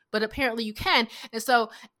 But apparently you can. And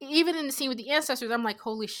so even in the scene with the ancestors, I'm like,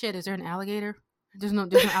 holy shit, is there an alligator? There's no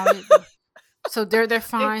alligator. So they're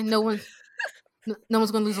fine. No one's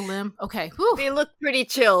gonna lose a limb. Okay. Whew. They look pretty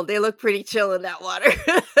chill. They look pretty chill in that water.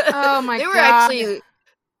 Oh my God.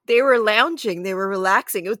 They were lounging. They were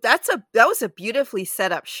relaxing. That was a beautifully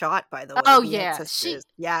set up shot, by the way. Oh yeah.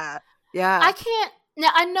 Yeah. I can't. Now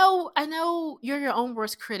I know you're your own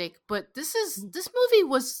worst critic, but this movie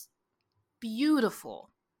was beautiful.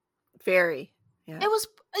 Very. Yeah. It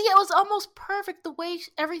was almost perfect, the way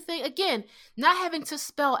everything, again, not having to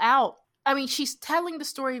spell out. I mean, she's telling the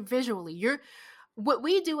story visually. What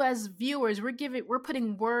we do as viewers, we're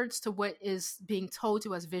putting words to what is being told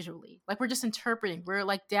to us visually. Like, we're just interpreting. We're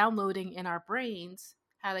like downloading in our brains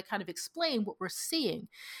how to kind of explain what we're seeing.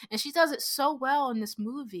 And she does it so well in this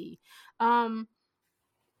movie. And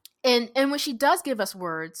when she does give us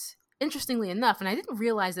words, interestingly enough, and I didn't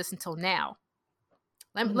realize this until now.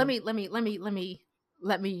 Let me,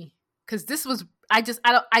 because this was, I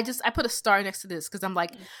put a star next to this because I'm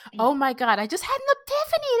like, oh my God, I just had an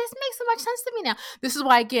epiphany. This makes so much sense to me now. This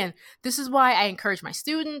is why I encourage my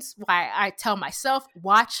students, why I tell myself,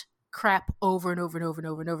 watch crap over and over and over and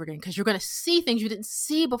over and over again, because you're going to see things you didn't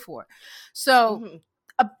see before. So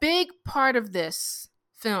a big part of this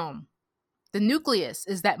film, the nucleus,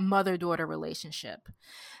 is that mother-daughter relationship.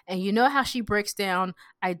 And you know how she breaks down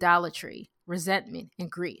idolatry, resentment, and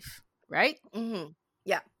grief, right?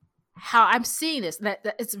 Yeah. How I'm seeing this,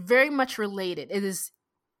 that it's very much related. It is,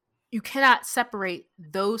 you cannot separate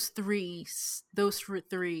those three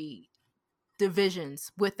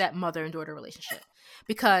divisions with that mother and daughter relationship,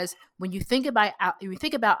 because when you think about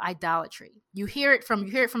idolatry, you hear it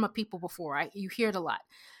from a people before, right? You hear it a lot.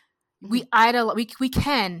 We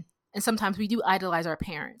can, and sometimes we do idolize our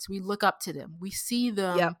parents. We look up to them. We see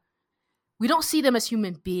them. Yep. We don't see them as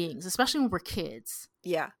human beings, especially when we're kids.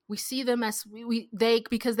 Yeah. We see them as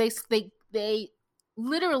because they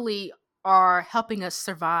literally are helping us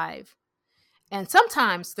survive. And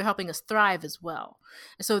sometimes they're helping us thrive as well.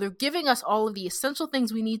 And so they're giving us all of the essential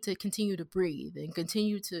things we need to continue to breathe and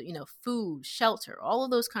continue to, food, shelter, all of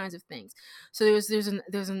those kinds of things. So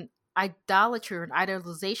there's an idolatry or an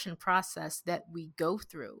idolization process that we go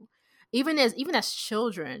through, even as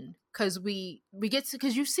children, because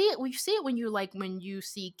because you see it when you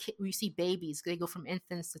see babies, they go from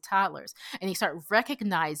infants to toddlers, and they start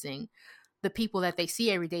recognizing the people that they see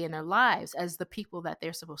every day in their lives as the people that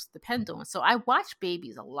they're supposed to depend on. So I watch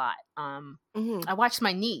babies a lot. Mm-hmm. I watched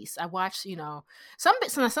my niece. I watched,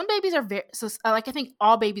 some babies are very, so like, I think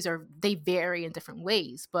all babies they vary in different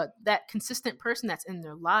ways, but that consistent person that's in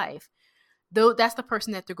their life, though, that's the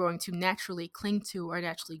person that they're going to naturally cling to or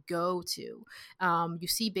naturally go to. You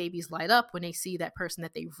see babies light up when they see that person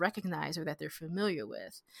that they recognize or that they're familiar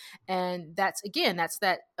with, and that's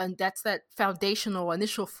that foundational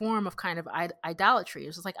initial form of kind of idolatry.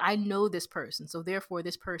 It's just like, I know this person, so therefore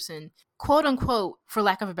this person, quote unquote, for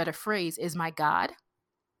lack of a better phrase, is my God.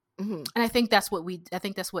 Mm-hmm. And I think that's what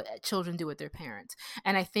children do with their parents.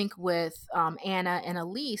 And I think with Anna and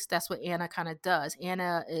Elise, that's what Anna kind of does.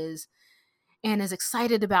 Anna is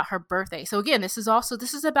excited about her birthday. So again, this is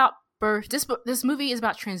about birth. This movie is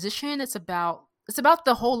about transition. It's about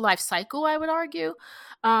the whole life cycle, I would argue.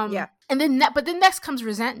 Yeah. And then but then next comes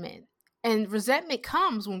resentment. And resentment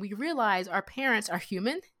comes when we realize our parents are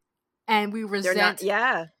human, and we resent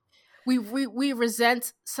we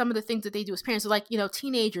resent some of the things that they do as parents. So, like,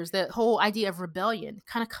 teenagers, the whole idea of rebellion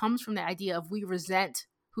kind of comes from the idea of we resent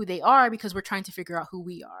who they are because we're trying to figure out who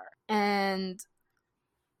we are. And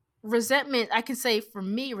resentment, I can say for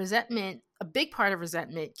me, a big part of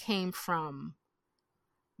resentment came from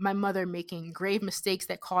my mother making grave mistakes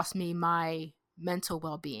that cost me my mental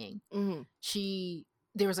well-being. Mm-hmm.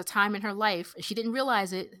 There was a time in her life, she didn't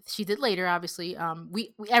realize it. She did later, obviously.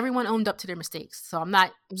 We everyone owned up to their mistakes. So I'm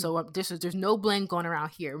not, Mm-hmm. so there's no blame going around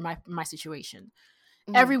here, my situation.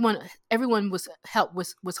 Mm-hmm. Everyone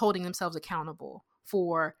was holding themselves accountable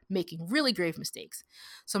for making really grave mistakes.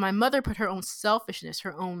 So my mother put her own selfishness,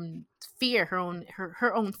 her own fear, her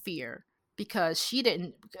own fear, because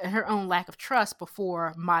her own lack of trust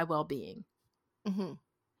before my well-being. Mm-hmm.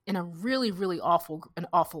 In a really, really awful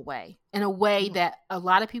way, in a way Mm-hmm. that a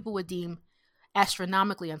lot of people would deem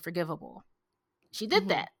astronomically unforgivable. She did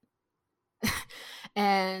Mm-hmm. that.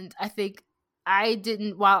 And I think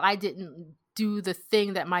while I didn't do the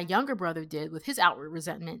thing that my younger brother did with his outward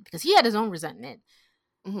resentment, because he had his own resentment.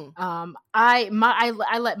 Mm-hmm.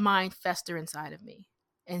 I let mine fester inside of me,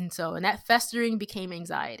 and that festering became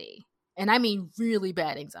anxiety, and I mean really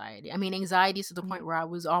bad anxiety. I mean anxiety to the point where I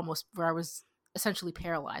was essentially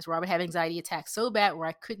paralyzed, where I would have anxiety attacks so bad where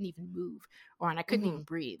I couldn't even move, and I couldn't even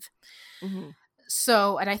breathe. Mm-hmm.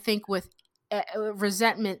 So, and I think with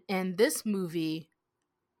resentment in this movie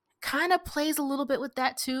kind of plays a little bit with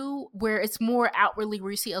that too, where it's more outwardly,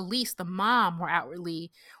 where you see Elise, the mom, more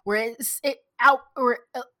outwardly, where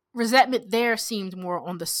resentment there seemed more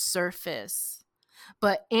on the surface.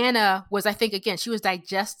 But Anna was, I think, again, she was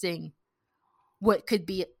digesting what could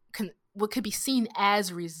be seen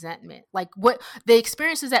as resentment, like what the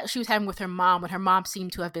experiences that she was having with her mom, when her mom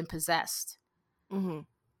seemed to have been possessed. Mm-hmm.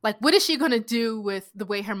 Like, what is she going to do with the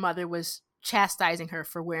way her mother was chastising her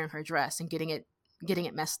for wearing her dress and getting it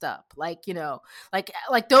messed up? Like,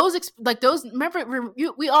 like those remember,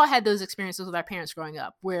 we all had those experiences with our parents growing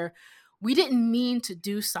up where we didn't mean to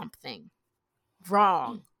do something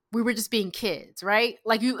wrong. We were just being kids, right?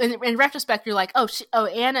 Like, you, in retrospect, you're like, oh,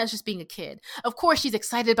 Anna is just being a kid. Of course, she's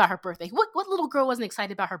excited about her birthday. What little girl wasn't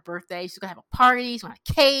excited about her birthday? She's gonna have a party. She's gonna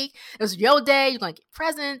have cake. It was your day. You're gonna get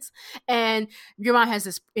presents. And your mom has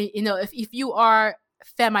this, if you are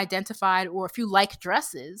femme identified, or if you like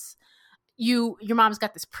dresses, your mom's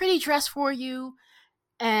got this pretty dress for you,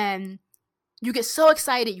 and you get so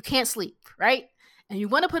excited you can't sleep, right? And you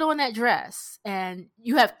want to put on that dress, and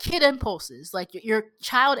you have kid impulses. Like, your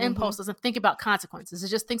child impulse doesn't think about consequences. It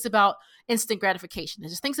just thinks about instant gratification. It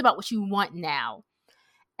just thinks about what you want now.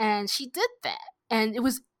 And she did that. And it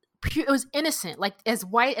was pure, it was innocent. Like, as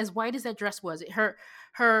white as that dress was,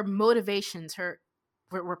 her motivations,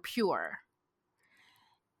 were pure.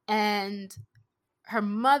 And her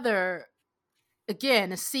mother,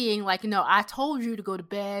 again, is seeing, like, I told you to go to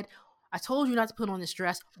bed. I told you not to put on this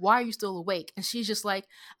dress. Why are you still awake? And she's just like,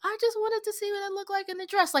 I just wanted to see what I look like in the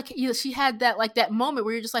dress. Like, she had that, like, that moment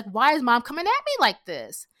where you're just like, why is mom coming at me like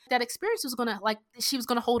this? That experience was gonna, like, she was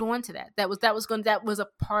gonna hold on to that. That was a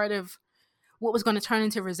part of what was gonna turn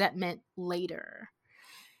into resentment later.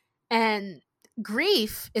 And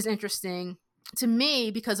grief is interesting to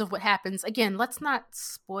me because of what happens. Again, let's not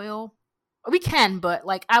spoil. We can, but,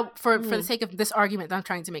 like, for the sake of this argument that I'm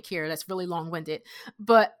trying to make here, that's really long-winded.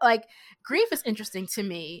 But, like, grief is interesting to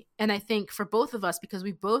me, and I think for both of us, because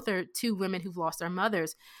we both are two women who've lost our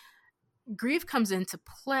mothers, grief comes into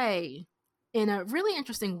play in a really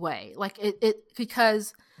interesting way. Like, it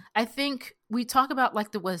because I think we talk about,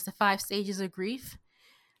 like, the 5 stages of grief,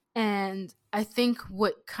 and I think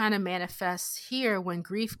what kind of manifests here when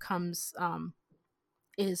grief comes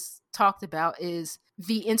is talked about is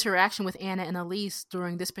the interaction with Anna and Elise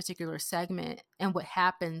during this particular segment, and what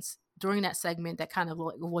happens during that segment that kind of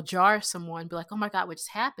will jar someone, be like, oh my God, what just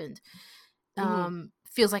happened? Mm-hmm.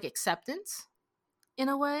 Feels like acceptance in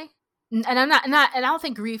a way. And I'm not and I don't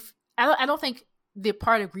think grief, I don't think the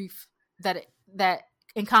part of grief that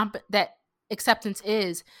acceptance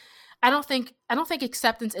is, I don't think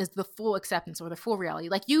acceptance is the full acceptance or the full reality.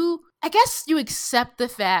 Like, I guess you accept the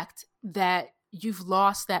fact that you've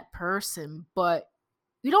lost that person, but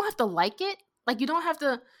you don't have to like it. Like, you don't have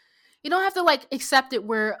to like accept it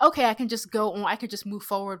where, okay, I can just go on, I can just move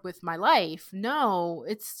forward with my life. No,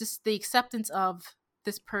 it's just the acceptance of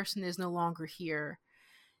this person is no longer here,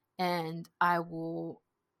 and I will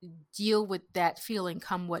deal with that feeling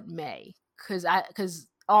come what may. Because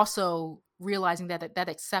also realizing that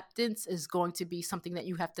acceptance is going to be something that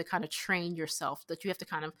you have to kind of train yourself, that you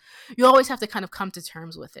always have to kind of come to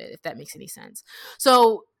terms with it, if that makes any sense.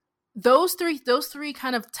 So those three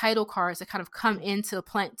kind of title cards that kind of come into the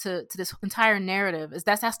plant to this entire narrative, is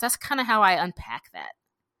that's kind of how I unpack that.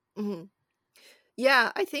 Mm-hmm.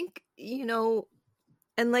 Yeah, I think,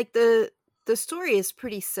 and like the story is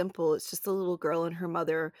pretty simple. It's just a little girl and her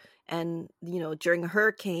mother, and during a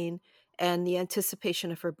hurricane, and the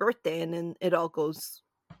anticipation of her birthday, and then it all goes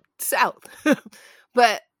south.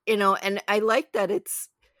 But and I like that it's,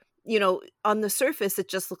 on the surface it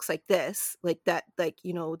just looks like this, like that, like,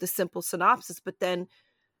 the simple synopsis, but then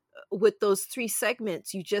with those three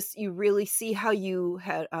segments, you really see how you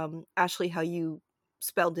had, Ashley, how you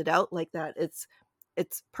spelled it out like that.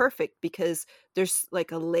 It's perfect because there's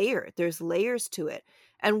like there's layers to it.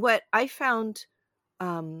 And what I found,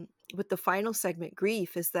 with the final segment,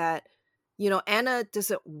 grief, is that Anna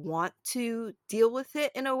doesn't want to deal with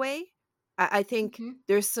it in a way. I think Mm-hmm.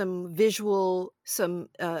 there's some visual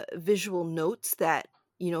notes that,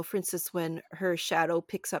 for instance, when her shadow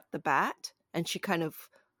picks up the bat and she kind of,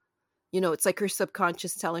 it's like her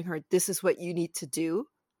subconscious telling her, this is what you need to do,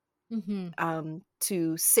 Mm-hmm.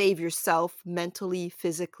 to save yourself mentally,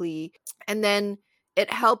 physically. And then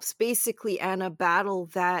it helps basically Anna battle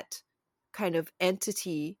that kind of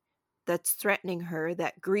entity that's threatening her,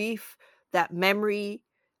 that grief, that memory.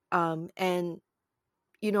 And,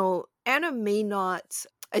 Anna may not,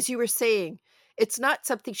 as you were saying, it's not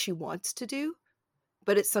something she wants to do,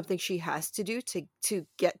 but it's something she has to do to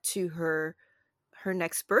get to her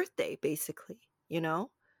next birthday, basically,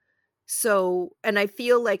 So, and I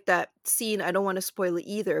feel like that scene, I don't want to spoil it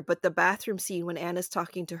either, but the bathroom scene when Anna's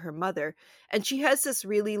talking to her mother, and she has this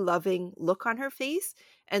really loving look on her face,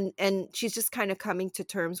 and she's just kind of coming to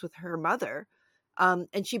terms with her mother.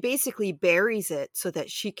 And she basically buries it so that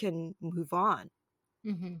she can move on.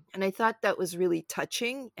 Mm-hmm. And I thought that was really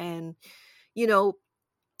touching. And, you know,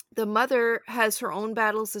 the mother has her own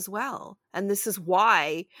battles as well. And this is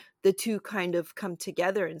why the two kind of come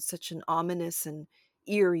together in such an ominous and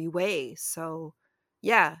eerie way. So,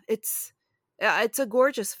 yeah, it's a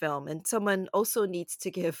gorgeous film, and someone also needs to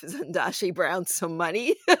give Zendashi Brown some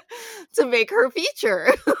money to make her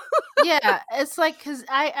feature. Yeah, it's like, because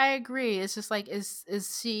I agree. It's just like, is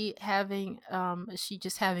she having is she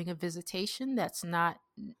just having a visitation that's not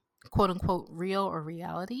quote unquote real or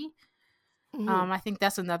reality? Mhm. I think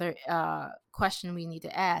that's another question we need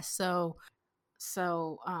to ask. So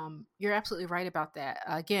you're absolutely right about that.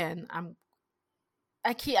 Again,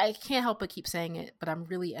 I can't help but keep saying it, but I'm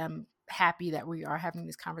really am happy that we are having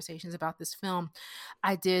these conversations about this film.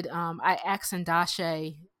 I asked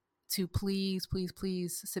Ndashe to please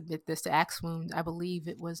submit this to Axe Wound. I believe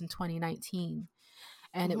it was in 2019.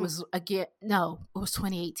 And it Mhm. was, again, no, it was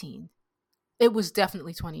 2018. It was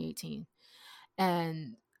definitely 2018.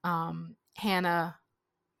 And Hannah,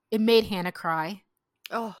 it made Hannah cry.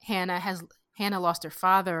 Oh, Hannah lost her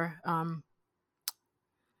father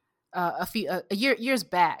years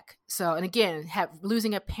back. So, and again,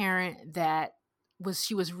 losing a parent that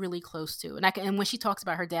she was really close to, and when she talks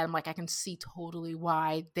about her dad, I'm like, I can see totally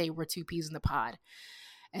why they were two peas in the pod.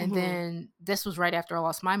 And mhm. then this was right after I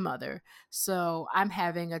lost my mother, so I'm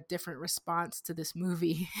having a different response to this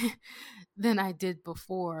movie than I did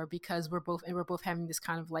before, because we're both having this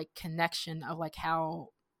kind of like connection of like how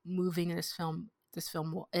moving this film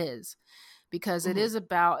is, because Mhm. it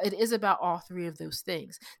is about all three of those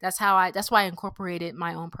things. That's why I incorporated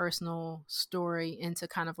my own personal story into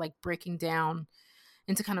kind of like breaking down,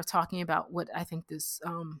 into kind of talking about what I think this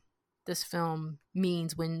film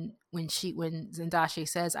means when Zendashi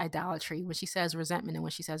says idolatry, when she says resentment, and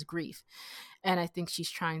when she says grief. And I think she's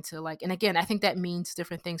trying to, like, and again, I think that means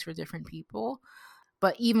different things for different people.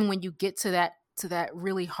 But even when you get to that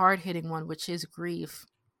really hard hitting one, which is grief,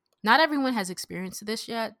 not everyone has experienced this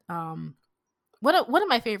yet. one of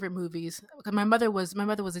my favorite movies, because my mother was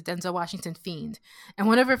a Denzel Washington fiend, and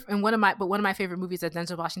one of my favorite movies that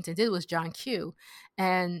Denzel Washington did was John Q.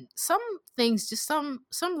 And some things, just some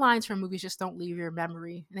lines from movies just don't leave your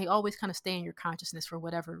memory, and they always kind of stay in your consciousness for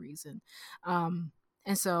whatever reason. And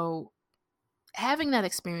so having that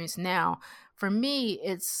experience now, for me,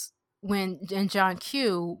 it's when in John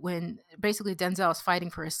Q, when basically Denzel is fighting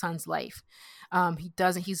for his son's life.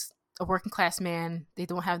 He's a working class man. They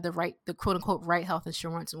don't have the quote unquote right health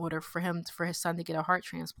insurance in order for his son to get a heart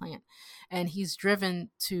transplant, and he's driven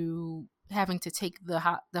to having to take the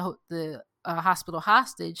hospital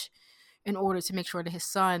hostage in order to make sure that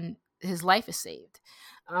his life is saved.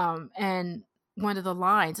 And one of the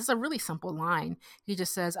lines, it's a really simple line. He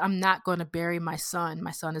just says, "I'm not going to bury my son.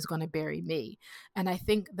 My son is going to bury me." And I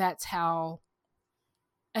think that's how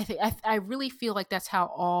I really feel like that's how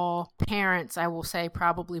all parents, I will say,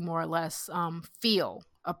 probably more or less, feel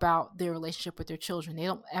about their relationship with their children. They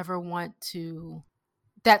don't ever want to.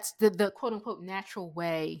 That's the quote unquote natural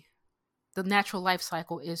way. The natural life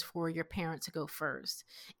cycle is for your parent to go first.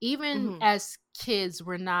 Even Hmm. as kids,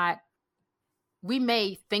 we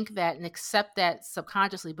may think that and accept that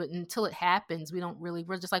subconsciously, but until it happens,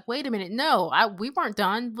 we're just like, wait a minute, no, we weren't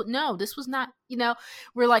done. But no, this was not,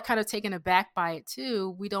 we're like kind of taken aback by it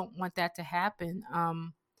too. We don't want that to happen.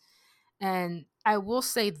 And I will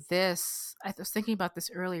say this, I was thinking about this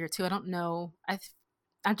earlier too. I don't know.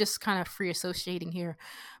 I'm just kind of free associating here,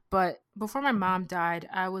 but before my mom died,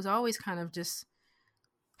 I was always kind of just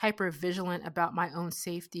hyper vigilant about my own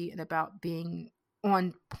safety and about being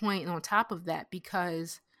on point and on top of that,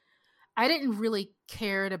 because I didn't really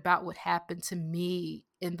care about what happened to me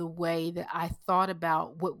in the way that I thought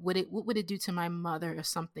about what would it do to my mother if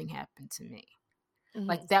something happened to me. Hmm.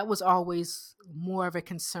 Like that was always more of a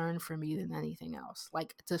concern for me than anything else.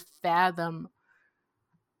 Like to fathom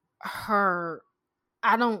her,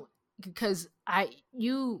 I don't because I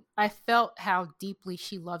felt how deeply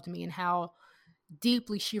she loved me and how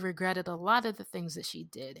deeply she regretted a lot of the things that she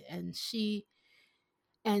did, and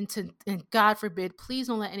God forbid, please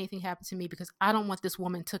don't let anything happen to me, because I don't want this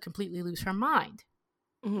woman to completely lose her mind.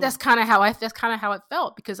 Hmm. That's kind of how it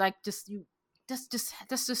felt, because that's just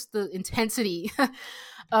the intensity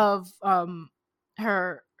of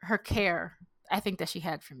her care, I think, that she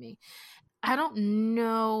had for me. I don't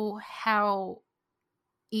know how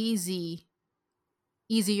easy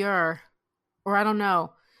easier, or I don't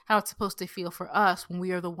know how it's supposed to feel for us when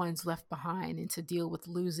we are the ones left behind and to deal with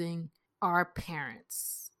losing our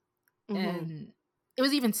parents. Hmm. And it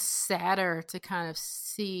was even sadder to kind of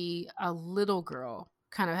see a little girl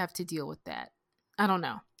kind of have to deal with that. I don't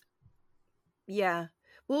know. Yeah.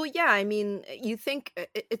 Well, yeah, I mean, you think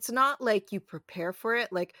it's not like you prepare for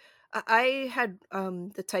it. Like I had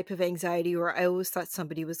the type of anxiety where I always thought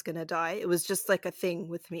somebody was going to die. It was just like a thing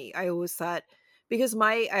with me. I always thought, because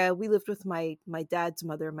my we lived with my dad's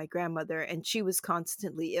mother, my grandmother, and she was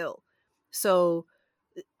constantly ill. So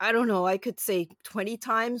I don't know, I could say 20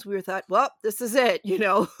 times we were thought, well, this is it,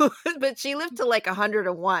 but she lived to like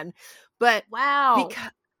 101. But Wow.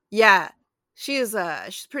 because, yeah, she's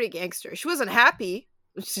pretty gangster. She wasn't happy.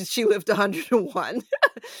 She lived 101.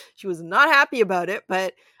 She was not happy about it,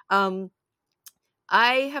 but um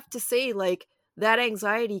I have to say, like, that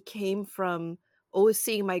anxiety came from always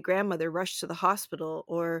seeing my grandmother rush to the hospital,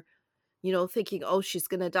 or thinking, "Oh, she's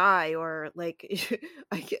gonna die," or like,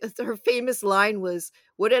 I guess her famous line was,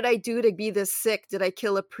 "What did I do to be this sick? Did I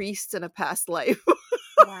kill a priest in a past life?"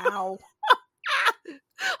 Wow.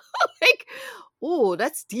 Like, oh,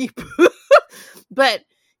 that's deep. But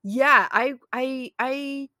yeah,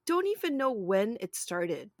 I don't even know when it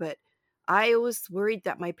started, but I was worried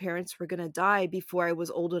that my parents were gonna die before I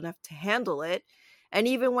was old enough to handle it. And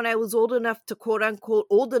even when I was old enough to, quote unquote,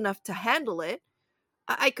 old enough to handle it,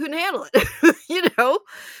 I couldn't handle it, you know?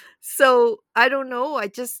 So I don't know. I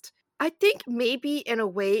think maybe in a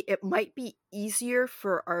way it might be easier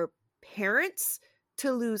for our parents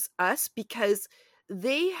to lose us because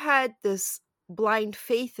they had this blind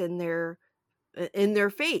faith in their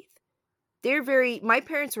faith. My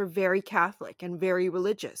parents were very Catholic and very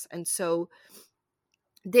religious. And so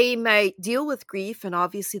they might deal with grief and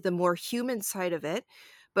obviously the more human side of it,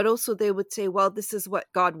 but also they would say, well, this is what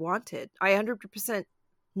God wanted. I 100%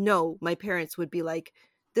 know my parents would be like,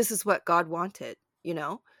 this is what God wanted, you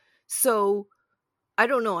know? So I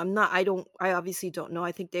don't know. I obviously don't know.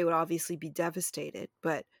 I think they would obviously be devastated,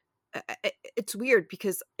 but it's weird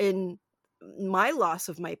because in my loss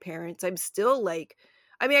of my parents, I'm still like,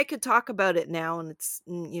 I mean, I could talk about it now and it's,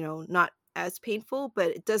 not as painful,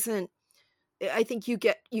 but it doesn't, I think you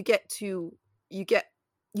get you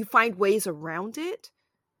find ways around it,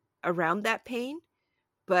 around that pain,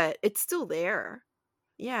 but it's still there.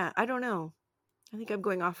 Yeah, I don't know. I think I'm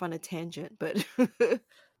going off on a tangent, but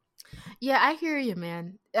Yeah, I hear you,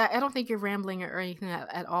 man. I don't think you're rambling or anything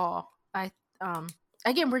at all. Um,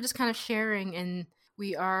 Again, we're just kind of sharing, and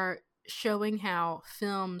we are showing how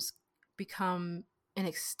films become an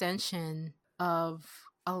extension of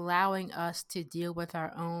allowing us to deal with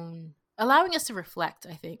our own, allowing us to reflect,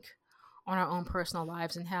 I think, on our own personal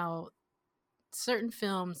lives and how certain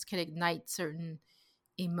films can ignite certain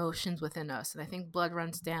emotions within us. And I think Blood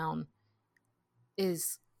Runs Down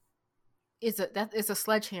is is a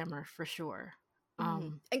sledgehammer for sure. Mhm.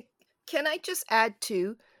 Um, And can I just add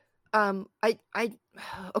too? I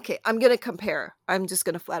okay, I'm gonna compare. I'm just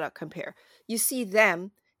gonna flat out compare. You see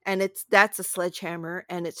them, and that's a sledgehammer,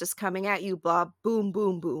 and it's just coming at you, blah, boom,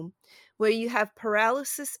 boom, boom. Where you have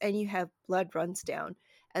Paralysis and you have Blood Runs Down,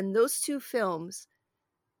 and those two films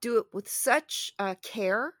do it with such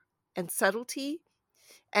care and subtlety,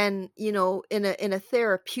 and in a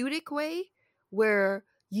therapeutic way, where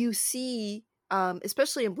you see,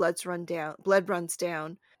 especially in Blood Runs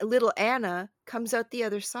Down, little Anna comes out the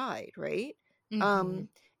other side, right? mhm. um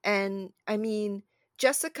and I mean,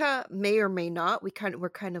 Jessica may or may not, we're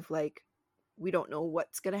kind of like, we don't know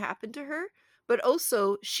what's going to happen to her, but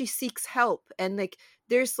also she seeks help, and like,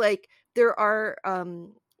 there are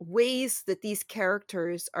ways that these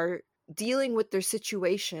characters are dealing with their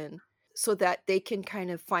situation so that they can kind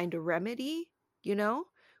of find a remedy, you know?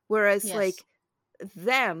 Whereas Yes. like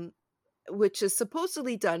them, which is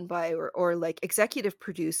supposedly done by, or like executive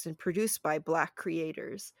produced and produced by Black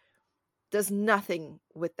creators, does nothing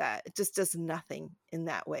with that. It just does nothing in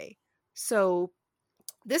that way. So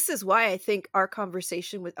this is why I think our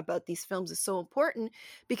conversation about these films is so important,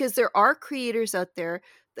 because there are creators out there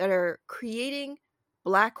that are creating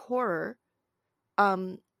Black horror,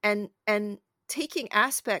 and taking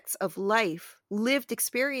aspects of life, lived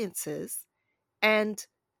experiences, and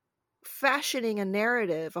fashioning a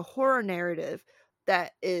narrative, a horror narrative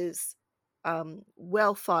that is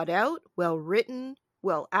well thought out, well written,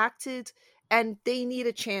 well acted, and they need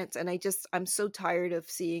a chance. And I'm so tired of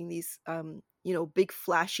seeing these big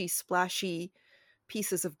flashy splashy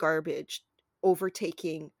pieces of garbage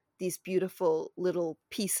overtaking these beautiful little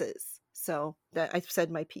pieces. So that I've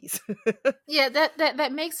said my piece. Yeah,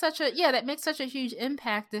 that makes such a that makes such a huge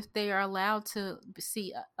impact if they are allowed to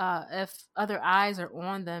see if other eyes are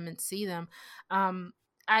on them and see them.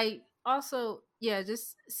 I also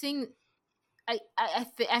just seeing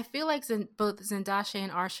I feel like both Zendasha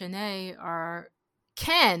and Arshane are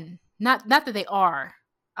can not that they are.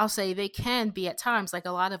 I'll say they can be at times, like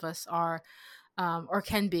a lot of us are, or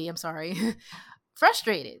can be. I'm sorry,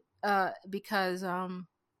 frustrated because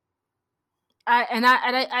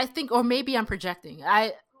I think, or maybe I'm projecting.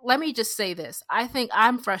 I Let me just say this. I think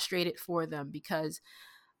I'm frustrated for them because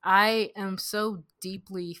I am so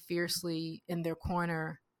deeply, fiercely in their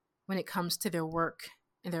corner when it comes to their work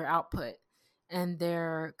and their output and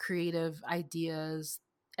their creative ideas.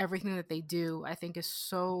 Everything that they do, I think, is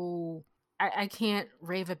so. I can't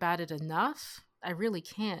rave about it enough. I really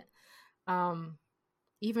can't. Um,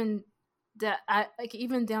 Even that, I like,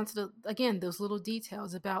 even down to the, again, those little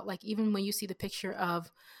details about, like, even when you see the picture of,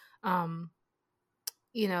 um,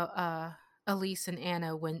 you know, Elise and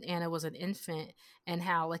Anna when Anna was an infant, and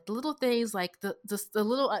how, like, the little things, like the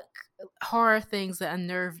little horror things that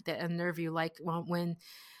unnerve you, like when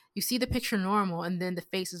you see the picture normal and then the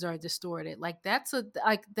faces are distorted, like that's a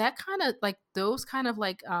like that kind of, like, those kind of,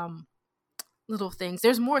 like, little things.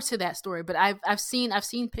 There's more to that story, but I've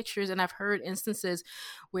seen pictures and I've heard instances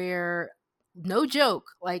where, no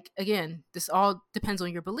joke, like, again, this all depends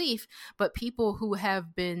on your belief, but people who have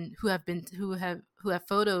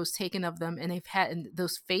photos taken of them, and they've had, and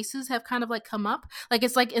those faces have kind of, like, come up, like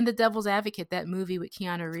it's like in The Devil's Advocate, that movie with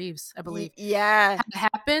Keanu Reeves, I believe, Yeah.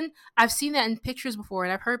 happen. I've seen that in pictures before,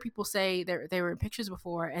 and I've heard people say they were in pictures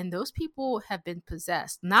before, and those people have been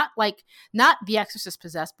possessed. Not The Exorcist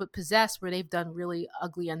possessed, but possessed where they've done really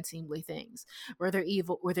ugly, unseemly things, where they're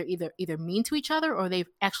evil, where they're either mean to each other or they've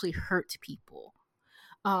actually hurt people.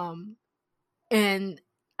 Um, and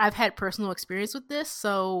I've had personal experience with this,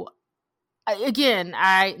 so again,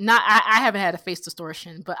 I haven't had a face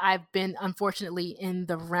distortion, but I've been, unfortunately, in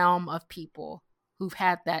the realm of people who've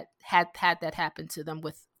had that happen to them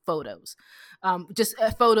with photos. Just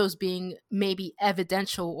photos being maybe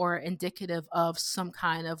evidential or indicative of some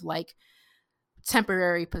kind of, like,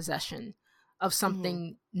 temporary possession of Hmm.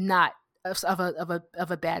 something, not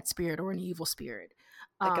of a bad spirit or an evil spirit.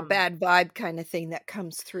 Like a Um, bad vibe kind of thing that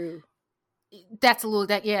comes through. that's a little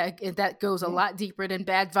that yeah that goes a Mhm. lot deeper than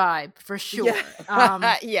bad vibe for Yeah. sure.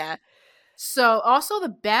 Yeah. So also the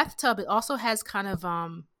bathtub, it also has kind of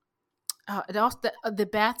it also the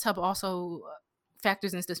bathtub also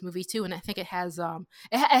factors into this movie too, and I think it has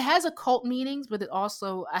it has occult meanings, but it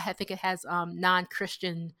also I think it has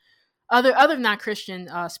non-Christian other non-Christian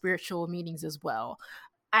spiritual meanings as well.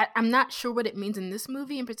 I'm not sure what it means in this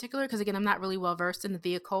movie in particular because again I'm not really well versed in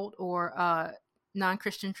the occult or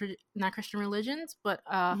non-Christian religions, but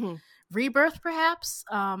Hmm. rebirth perhaps.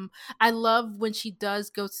 I love when she does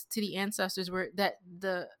go to the ancestors where that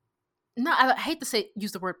the no, I hate to say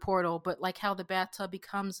use the word portal, but like how the bathtub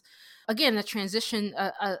becomes again a transition,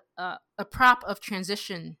 a prop of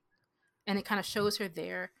transition, and it kind of shows her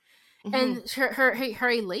there, Hmm. and her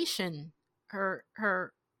elation, her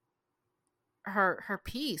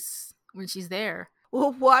peace when she's there.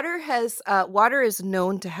 Well, water is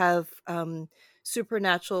known to have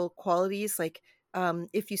supernatural qualities. Like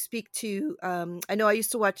if you speak to, I know I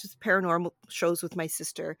used to watch paranormal shows with my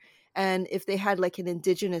sister, and if they had like an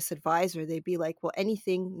indigenous advisor, they'd be like, "Well,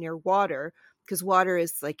 anything near water, because water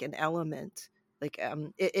is like an element. Like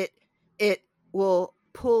it will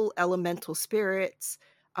pull elemental spirits.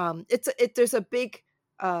 There's a big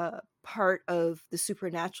part of the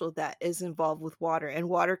supernatural that is involved with water, and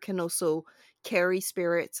water can also carry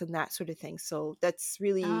spirits and that sort of thing. So that's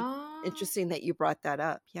really Oh, interesting that you brought that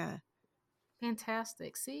up. Yeah.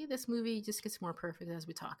 fantastic! See, this movie just gets more perfect as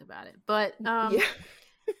we talk about it. But Yeah.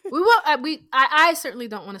 we will. I certainly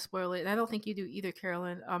don't want to spoil it, and I don't think you do either,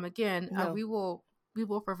 Carolyn. Again, No. we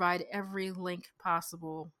will provide every link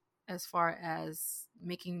possible as far as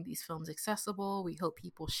making these films accessible. We hope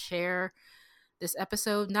people share this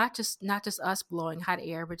episode, not just us blowing hot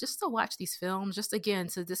air, but just to watch these films. Just again,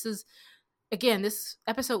 so this is again, this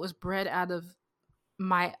episode was bred out of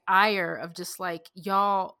my ire of just like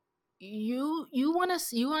y'all you want to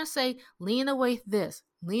say Lena Waithe this,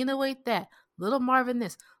 Lena Waithe that, Little Marvin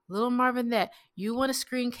this, Little Marvin that. You want to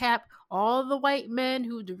screen cap all the white men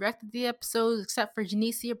who directed the episodes except for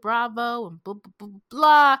Genesia Bravo and blah blah blah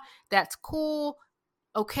blah. That's cool.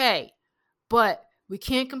 Okay. But we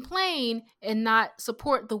can't complain and not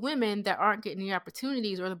support the women that aren't getting the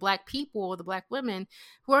opportunities, or the black people or the black women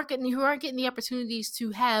who aren't getting the opportunities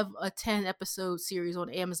to have a 10 episode series on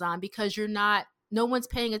Amazon because no one's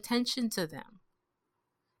paying attention to them.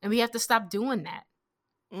 And we have to stop doing that.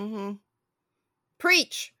 Mm-hmm.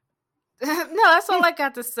 Preach. No, that's all I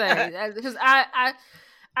got to say. Because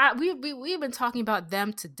we've been talking about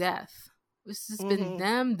them to death. It's just been Mm-hmm.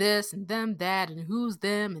 them this and them that and who's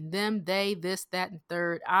them and them they this that and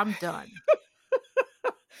third. I'm done.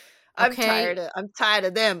 Okay. I'm tired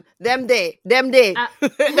of them. Them day. I,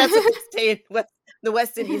 That's what they say in the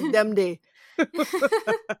West Indies. Them day. it's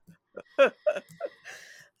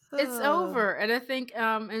Oh. over, and I think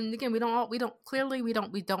and again we don't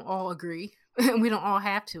all agree. We don't all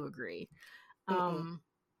have to agree. Mm-mm. um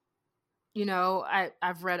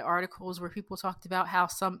I've read articles where people talked about how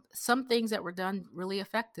some things that were done really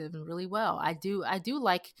effective and really well. I do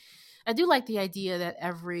like the idea that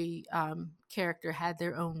every character had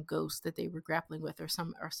their own ghost that they were grappling with, or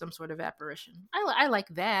some sort of apparition. I like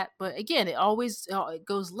that, but again, it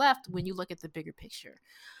goes left when you look at the bigger picture.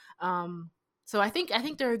 So I think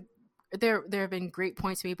there have been great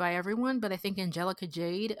points made by everyone, but I think Angelica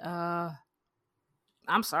Jade,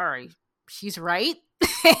 I'm sorry, she's right.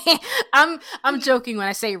 I'm joking when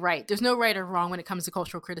I say right. There's no right or wrong when it comes to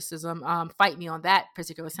cultural criticism. Fight me on that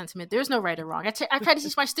particular sentiment. There's no right or wrong. I try to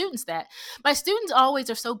teach my students that. My students always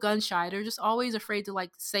are so gun shy. They're just always afraid to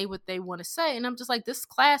like say what they want to say. And I'm just like, this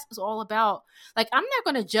class is all about like I'm not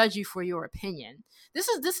going to judge you for your opinion. This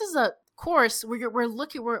is a course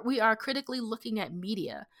where we are critically looking at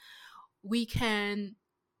media. We can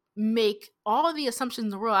make all the assumptions in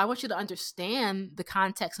the world. I want you to understand the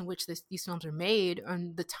context in which these films are made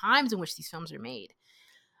and the times in which these films are made.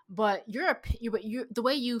 But the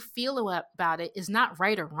way you feel about it is not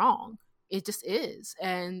right or wrong. It just is,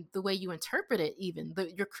 and the way you interpret it, even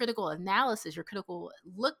your critical analysis, your critical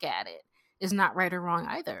look at it, is not right or wrong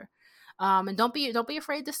either. And don't be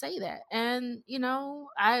afraid to say that. And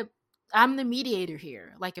I'm the mediator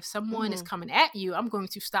here. Like if someone is Mm-hmm. coming at you, I'm going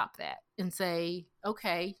to stop that and say,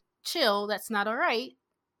 okay, chill, that's not all right.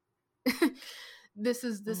 This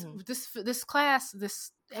is Mm-hmm. this class,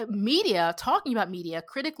 this media, talking about media,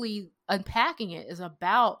 critically unpacking it, is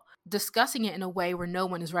about discussing it in a way where no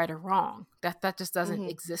one is right or wrong. That just doesn't Mm-hmm.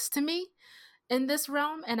 exist to me in this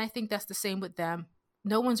realm, and I think that's the same with them.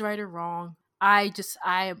 No one's right or wrong. I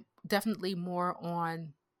am definitely more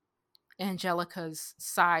on Angelica's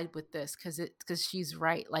side with this because she's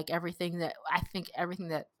right. Like everything that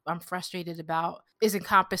I'm frustrated about is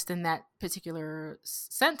encompassed in that particular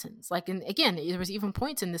sentence. Like, and again, there was even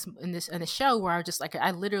points in the show where I just like,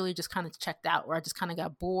 I literally just kind of checked out, where I just kind of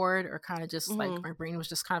got bored, or kind of just like Mhm. my brain was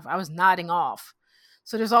just kind of, I was nodding off.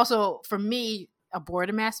 So there's also, for me, a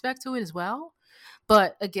boredom aspect to it as well.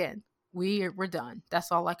 But again, we're done.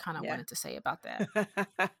 That's all I kind of Yeah. wanted to say about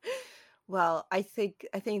that. Well, I think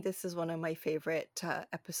this is one of my favorite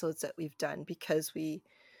episodes that we've done, because we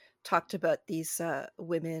talked about these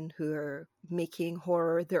women who are making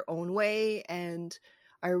horror their own way, and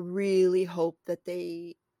I really hope that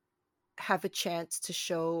they have a chance to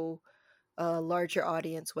show a larger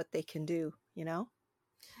audience what they can do, you know?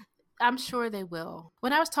 I'm sure they will.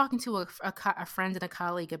 When I was talking to a friend and a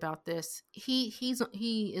colleague about this, he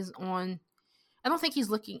is on. I don't think he's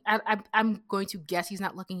looking. I'm going to guess he's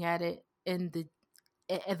not looking at it in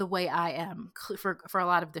the way I am, for a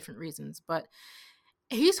lot of different reasons. But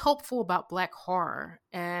he's hopeful about Black horror,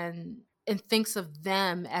 and thinks of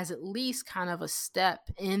them as at least kind of a step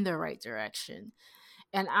in the right direction.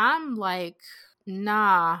 And I'm like,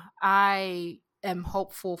 nah, I am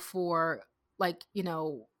hopeful for, like,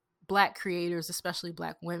 Black creators, especially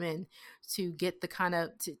Black women, to get the kind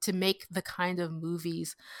of to make the kind of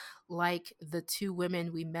movies like the two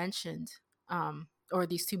women we mentioned, or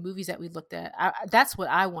these two movies that we looked at. That's what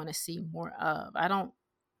I want to see more of. I don't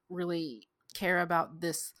really care about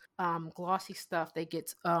this glossy stuff that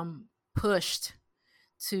gets pushed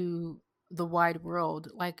to the wide world.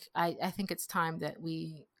 Like, I think it's time that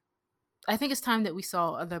we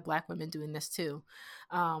saw other Black women doing this too.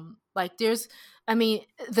 Like, I mean,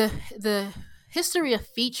 the history of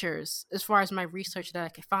features, as far as my research that I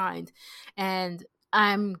could find, and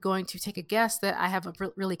I'm going to take a guess that I have a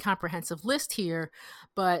really comprehensive list here,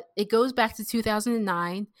 but it goes back to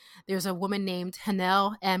 2009. There's a woman named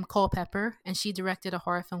Hanelle M. Culpepper, and she directed a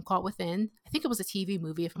horror film called Within. I think it was a TV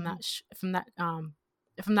movie, Mhm.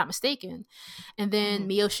 if I'm not mistaken. And then Mhm.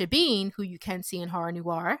 Mio Shabine, who you can see in horror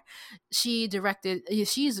noir, she directed.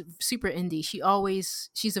 She's super indie.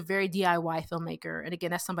 She's a very DIY filmmaker, and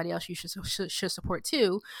again, that's somebody else you should support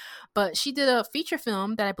too. But she did a feature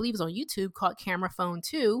film that I believe is on YouTube called Camera Phone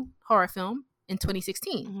 2, horror film, in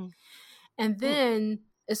 2016. Mhm. And Mm. then,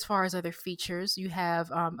 as far as other features, you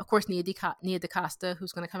have, of course, Nia DaCosta,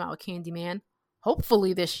 who's going to come out with Candyman,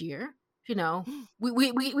 hopefully this year. You know,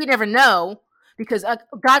 we never know, because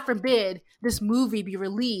God forbid this movie be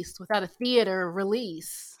released without a theater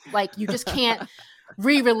release. Like, you just can't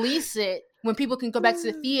re-release it when people can go back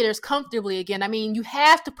to the theaters comfortably again. I mean, you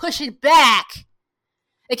have to push it back.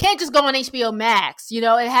 It can't just go on HBO Max. It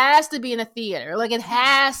has to be in a theater. Like, it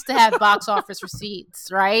has to have box office receipts,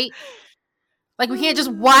 right? Like, we can't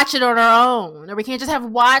just watch it on our own, or we can't just have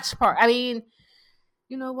watch part. I mean,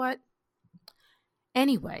 you know what?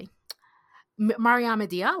 Anyway, Mariama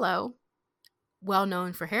Diallo, well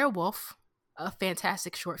known for Hairwolf, a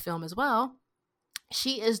fantastic short film as well.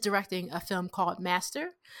 She is directing a film called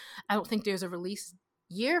Master. I don't think there's a release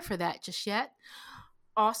year for that just yet.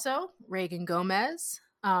 Also, Reagan Gomez,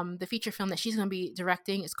 the feature film that she's going to be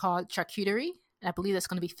directing is called Charcuterie. I believe that's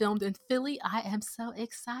going to be filmed in Philly. I am so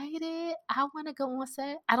excited. I want to go on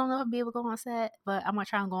set. I don't know if I'll be able to go on set, but I'm going to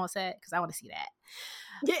try and go on set because I want to see that.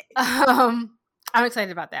 Yeah. I'm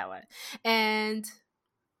excited about that one. And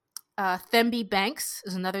Thembi Banks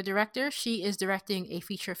is another director. She is directing a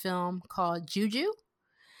feature film called Juju.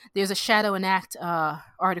 There's a Shadow and Act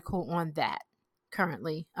article on that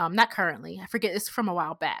currently. Not currently. I forget. It's from a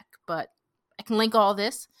while back, but I can link all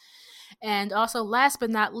this. And also, last but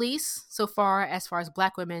not least, so far as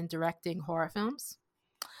Black women directing horror films,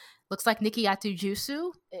 looks like Nikki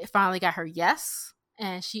Atujusu finally got her yes,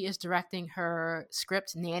 and she is directing her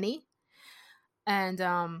script Nanny, and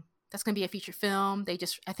that's going to be a feature film.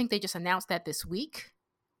 I think they just announced that this week.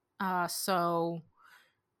 So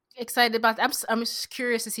excited about that. I'm just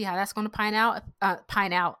curious to see how that's going to pan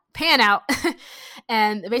out.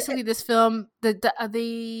 And basically, this film,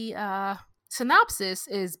 the synopsis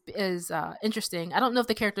is interesting. I don't know if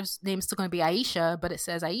the character's name is still going to be Aisha, but it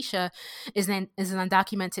says Aisha is an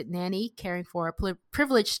undocumented nanny caring for a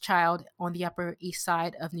privileged child on the Upper East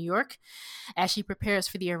Side of New York. As she prepares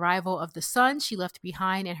for the arrival of the son she left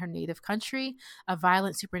behind in her native country, a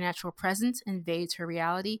violent supernatural presence invades her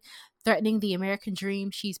reality, threatening the American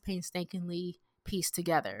dream she's painstakingly pieced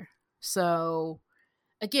together. So,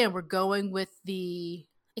 again, we're going with the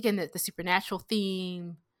supernatural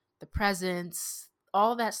theme, the presence,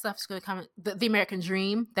 all that stuff is going to come. The American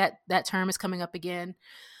dream, that term is coming up again,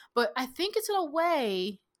 but I think it's in a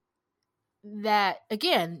way that,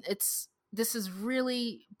 again, this is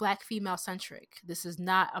really Black female centric. This is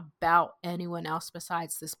not about anyone else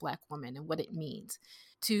besides this Black woman and what it means.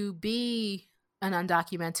 to be an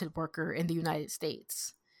undocumented worker in the United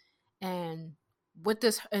States. And what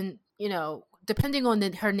this, and depending on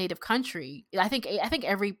her native country, I think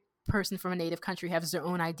every person from a native country has their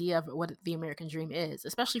own idea of what the American dream is,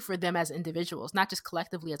 especially for them as individuals, not just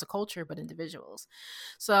collectively as a culture, but individuals.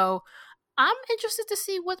 So I'm interested to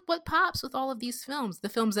see what pops with all of these films, the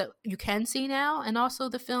films that you can see now, and also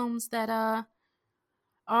the films that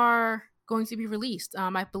are going to be released.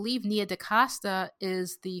 I believe Nia DaCosta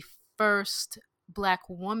is the first Black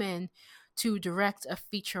woman to direct a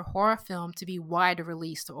feature horror film to be wide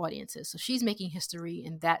released to audiences. So she's making history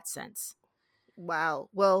in that sense. Wow.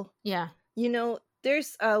 Well, yeah.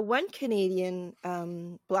 There's one Canadian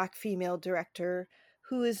Black female director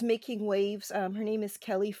who is making waves. Her name is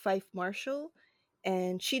Kelly Fife Marshall,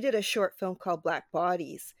 and she did a short film called Black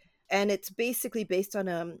Bodies. And it's basically based on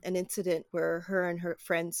an incident where her and her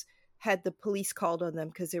friends had the police called on them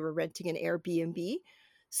because they were renting an Airbnb.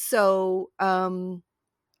 So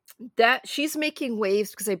that she's making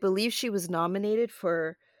waves because I believe she was nominated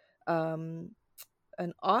for an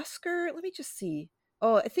Oscar. Let me just see.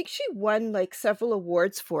 Oh, I think she won like several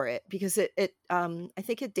awards for it because it I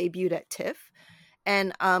think it debuted at TIFF.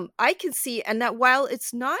 And I can see, and that while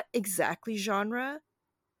it's not exactly genre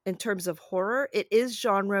in terms of horror, it is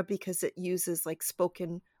genre because it uses like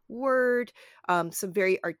spoken word, some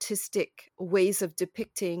very artistic ways of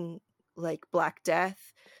depicting like Black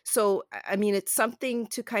Death. So, I mean, it's something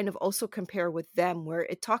to kind of also compare with them, where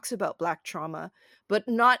it talks about Black trauma, but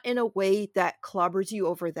not in a way that clobbers you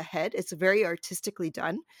over the head. It's very artistically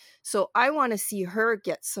done. So I want to see her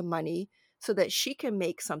get some money so that she can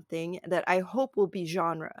make something that I hope will be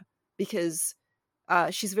genre, because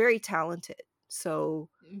she's very talented. So,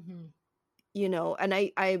 and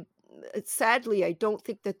I sadly, I don't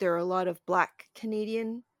think that there are a lot of Black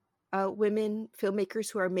Canadian women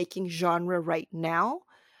filmmakers who are making genre right now.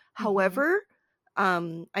 However,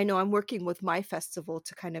 I know I'm working with my festival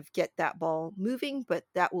to kind of get that ball moving, but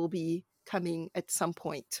that will be coming at some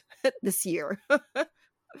point this year.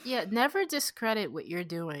 Yeah, never discredit what you're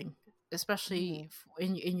doing, especially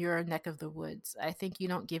in your neck of the woods. I think you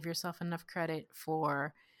don't give yourself enough credit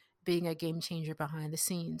for being a game changer behind the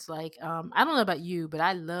scenes. Like, I don't know about you, but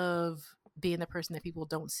I love being the person that people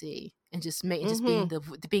don't see, and just being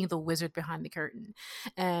the wizard behind the curtain.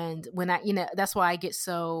 And when that's why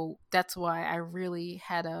I really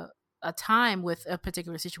had a time with a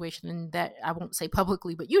particular situation, and that I won't say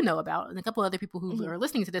publicly, but about, and a couple other people who are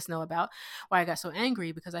listening to this know about, why I got so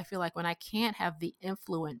angry, because I feel like when I can't have the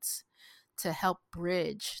influence to help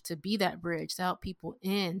bridge, to be that bridge, to help people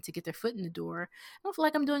in, to get their foot in the door, I don't feel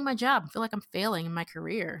like I'm doing my job. I feel like I'm failing in my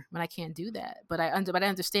career when I can't do that. But I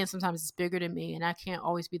understand sometimes it's bigger than me, and I can't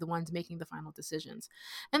always be the ones making the final decisions,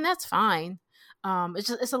 and that's fine.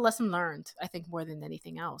 It's a lesson learned, I think, more than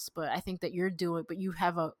anything else. But I think that you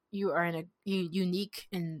are in a unique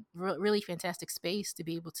and really fantastic space to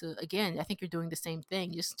be able to, again, I think you're doing the same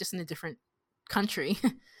thing, just in a different country.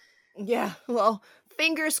 Yeah, well,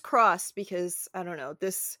 fingers crossed, because I don't know,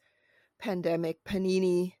 this pandemic,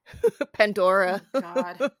 Panini, Pandora. Oh,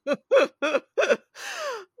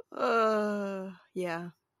 God.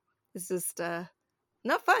 Yeah, it's just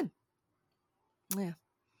not fun. Yeah.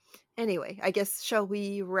 Anyway, I guess, shall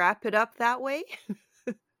we wrap it up that way?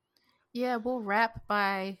 Yeah, we'll wrap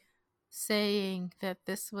by saying that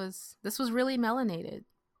this was really melanated.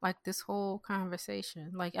 Like, this whole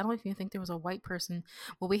conversation. Like, I don't even think there was a white person.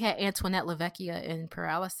 Well, we had Antoinette LaVecchia in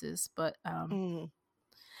Paralysis, but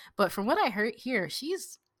but from what I heard here,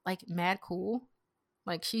 she's like mad cool.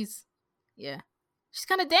 Like, she's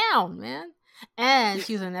kind of down, man. And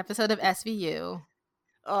she was in an episode of SVU.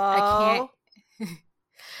 Oh, I can't.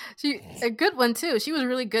 A good one too. She was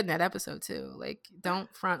really good in that episode too. Like,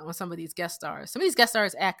 don't front on some of these guest stars. Some of these guest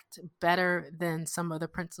stars act better than some of the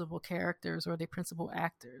principal characters or the principal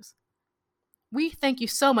actors. We thank you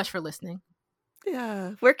so much for listening.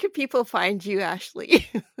 Yeah. Where can people find you, Ashley?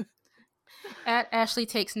 At Ashley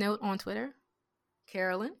Takes Note on Twitter.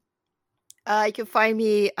 Carolyn? You can find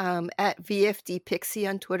me at VFD Pixie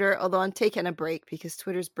on Twitter, although I'm taking a break because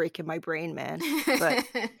Twitter's breaking my brain, man. But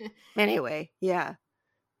anyway, yeah.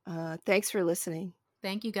 Thanks for listening.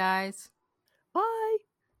 Thank you, guys. Bye.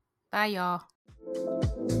 Bye, y'all.